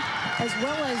academically, as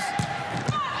well as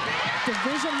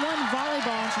Division I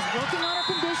volleyball. And she's working on her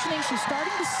conditioning. She's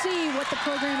starting to see what the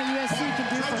program at USC can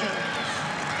do for her.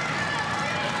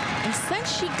 And since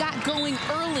she got going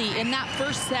early in that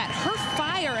first set, her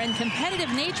fire and competitive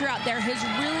nature out there has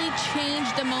really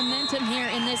changed the momentum here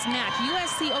in this match.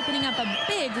 USC opening up a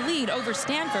big lead over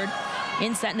Stanford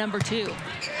in set number 2. Down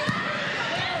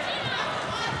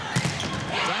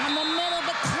the middle,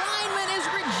 but Kleinman is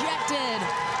rejected.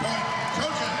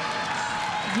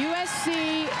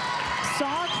 USC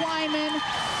saw Kleinman.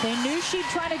 They knew she'd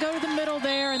try to go to the middle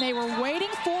there, and they were waiting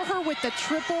for her with the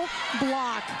triple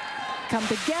block. Come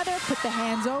together, put the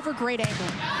hands over, great angle.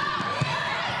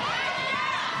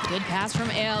 Good pass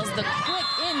from Ailes. The quick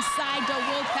inside to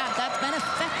Wopat. That's been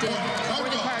effective for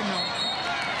the Cardinal.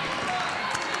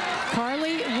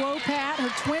 Carly Wopat,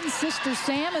 her twin sister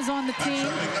Sam is on the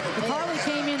team. Carly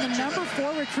came in the number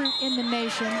 4 recruit in the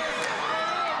nation.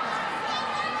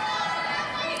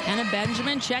 Anna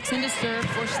Benjamin checks into serve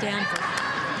for Stanford.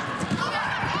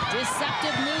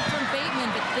 Deceptive move from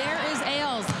Bateman, but there is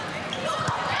Ailes.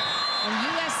 And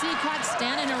USC caught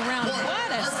standing around.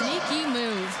 What a sneaky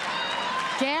move.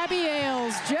 Gabby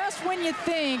Ailes, just when you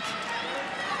think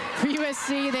for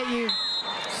USC that you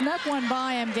snuck one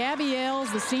by him, Gabby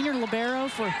Ailes, the senior libero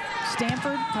for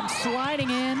Stanford, comes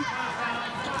sliding in.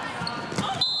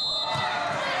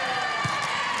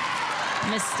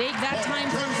 Mistake that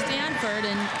time from Stanford,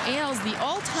 and Ailes, the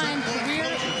all-time career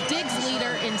digs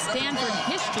leader in Stanford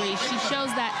history. She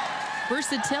shows that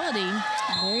versatility.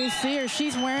 There you see her.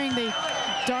 She's wearing the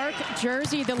dark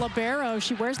jersey, the libero.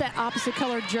 She wears that opposite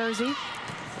colored jersey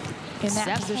in that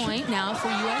Set position. point now for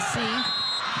USC.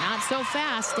 Not so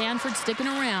fast. Stanford sticking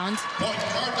around.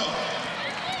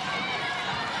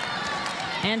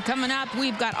 And coming up,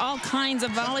 we've got all kinds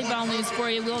of volleyball news for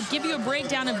you. We'll give you a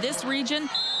breakdown of this region,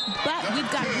 but we've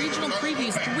got regional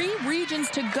previews. 3 regions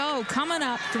to go coming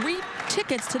up. 3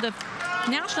 tickets to the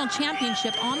national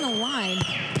championship on the line.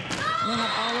 We'll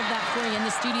have all of that for you in the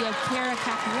studio. Kara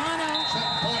Capuano,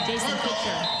 Jason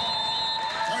Pitcher.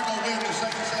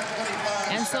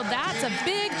 And so that's a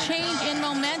big change in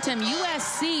momentum.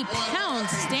 USC pounds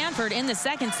Stanford in the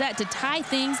second set to tie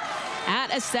things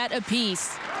at a set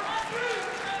apiece.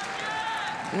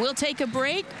 We'll take a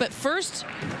break, but first,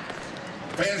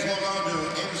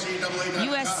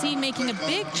 USC making a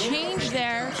big change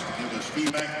there.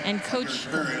 And Coach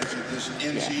from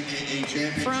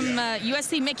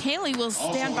USC, Mick Haley, will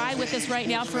stand by with us right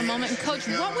now for a moment. And Coach,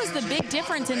 what was the big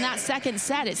difference in that second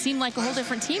set? It seemed like a whole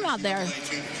different team out there.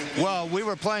 Well, we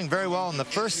were playing very well in the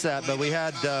first set, but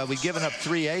we'd given up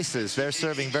 3 aces. They're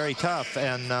serving very tough,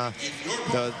 and the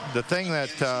thing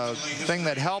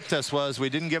that helped us was we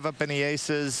didn't give up any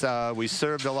aces. We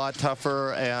served a lot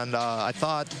tougher, and I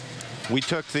thought we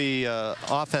took the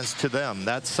offense to them.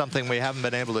 That's something we haven't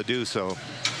been able to do, so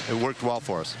it worked well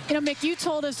for us. You know, Mick, you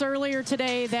told us earlier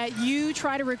today that you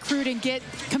try to recruit and get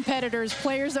competitors,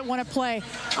 players that want to play.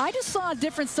 I just saw a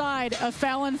different side of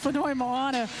Fallon Fanoy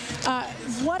Moana.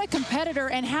 What a competitor,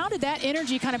 and how did that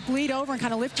energy kind of bleed over and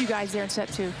kind of lift you guys there in set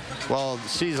 2? Well,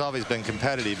 she's always been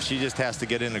competitive. She just has to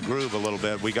get in the groove a little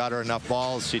bit. We got her enough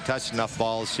balls. She touched enough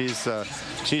balls.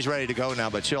 She's ready to go now,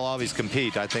 but she'll always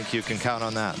compete. I think you can count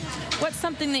on that. What's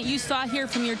something that you saw here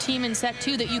from your team in set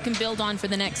 2 that you can build on for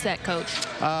the next set, Coach?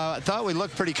 I thought we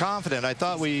looked pretty confident. I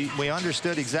thought we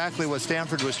understood exactly what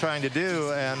Stanford was trying to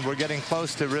do, and we're getting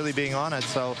close to really being on it.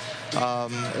 So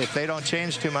if they don't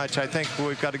change too much, I think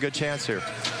we've got a good chance here.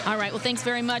 All right, well, thanks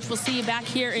very much. We'll see you back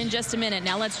here in just a minute.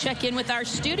 Now let's check in with our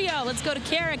studio. Let's go to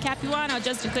Kara Capuano,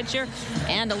 Justin Kutcher,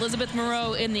 and Elizabeth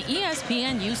Moreau in the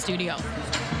ESPNU studio.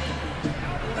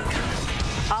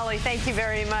 Holly, Holly, thank you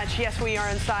very much. Yes, we are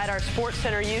inside our Sports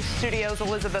Center Youth Studios.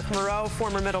 Elizabeth Moreau,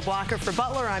 former middle blocker for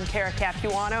Butler. I'm Kara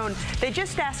Capuano, and they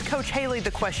just asked Coach Haley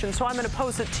the question, so I'm going to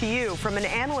pose it to you. From an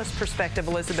analyst perspective,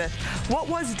 Elizabeth, what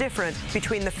was different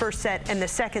between the first set and the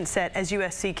second set as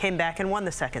USC came back and won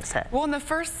the second set? Well, in the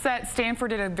first set,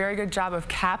 Stanford did a very good job of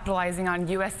capitalizing on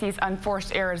USC's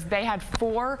unforced errors. They had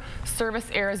 4 service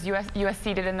errors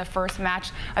USC did in the first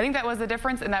match. I think that was the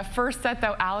difference. In that first set,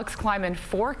 though, Alex Kleiman,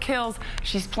 4 kills.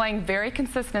 She's playing very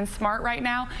consistent and smart right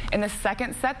now. In the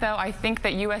second set, though, I think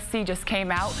that USC just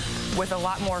came out with a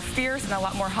lot more fierce and a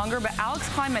lot more hunger. But Alex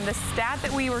Kleiman, the stat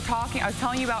that I was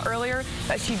telling you about earlier,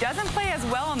 that she doesn't play as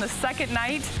well on the second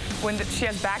night when she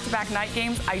has back-to-back night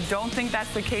games. I don't think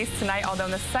that's the case tonight, although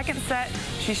in the second set,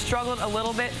 she struggled a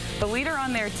little bit. The leader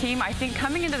on their team, I think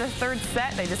coming into the third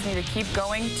set, they just need to keep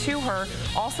going to her.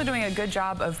 Also doing a good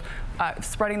job of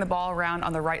spreading the ball around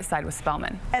on the right side with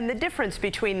Spellman. And the difference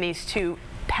between these two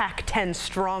Pac-10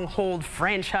 stronghold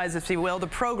franchise, if you will, the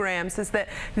programs, is that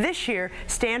this year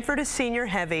Stanford is senior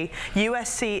heavy,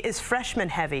 USC is freshman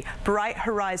heavy. Bright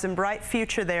horizon, bright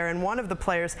future there, and one of the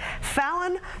players,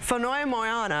 Fallon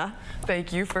Fonoy-Moyana.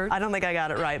 Thank you for. I don't think I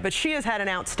got it right, but she has had an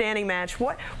outstanding match.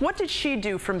 What did she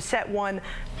do from set 1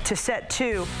 to set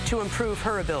 2 to improve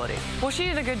her ability? Well, she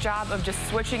did a good job of just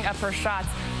switching up her shots.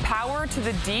 Power to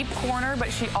the deep corner,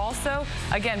 but she also,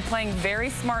 again, playing very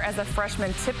smart as a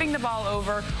freshman, tipping the ball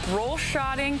over, roll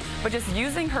shotting, but just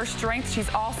using her strength. She's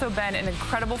also been an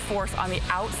incredible force on the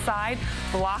outside,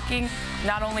 blocking,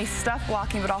 not only stuff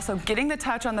blocking, but also getting the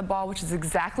touch on the ball, which is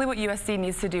exactly what USC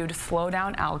needs to do to slow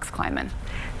down Alex Kleiman.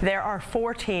 There are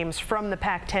 4 teams from the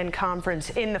Pac-10 Conference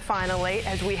in the Final 8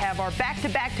 as we have our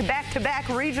back-to-back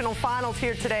regional finals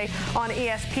here today on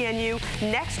ESPNU.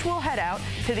 Next, we'll head out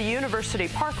to the University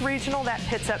Park Regional. That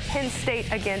pits up Penn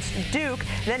State against Duke.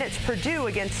 Then it's Purdue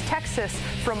against Texas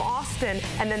from Austin.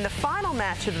 And then the final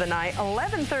match of the night,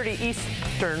 11:30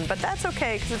 Eastern. But that's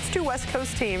okay because it's 2 West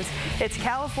Coast teams. It's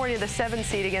California, the 7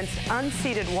 seed, against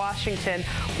unseeded Washington.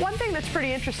 One thing that's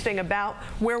pretty interesting about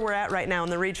where we're at right now in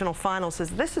the regional finals is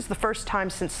this is the first time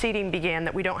since seeding began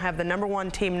that we don't have the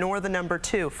 #1 team nor the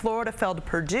 #2. Florida fell to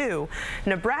Purdue.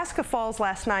 Nebraska falls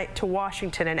last night to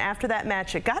Washington, and after that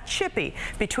match, it got chippy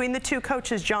between the 2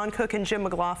 coaches, John Cook and Jim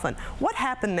McLaughlin. What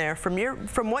happened there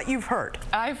from what you've heard?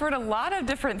 I've heard a lot of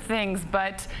different things,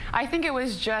 but I think it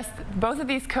was just both of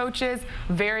these coaches,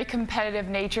 very competitive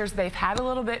natures. They've had a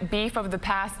little bit beef over the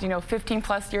past,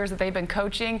 15+ years that they've been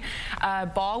coaching.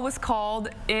 Ball was called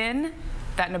in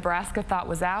that Nebraska thought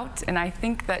was out, and I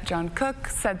think that John Cook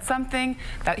said something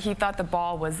that he thought the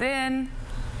ball was in.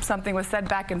 Something was said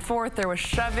back and forth. There was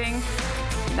shoving.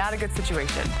 Not a good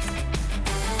situation.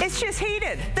 It's just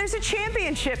heated. There's a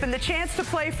championship and the chance to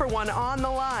play for one on the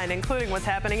line, including what's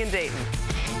happening in Dayton.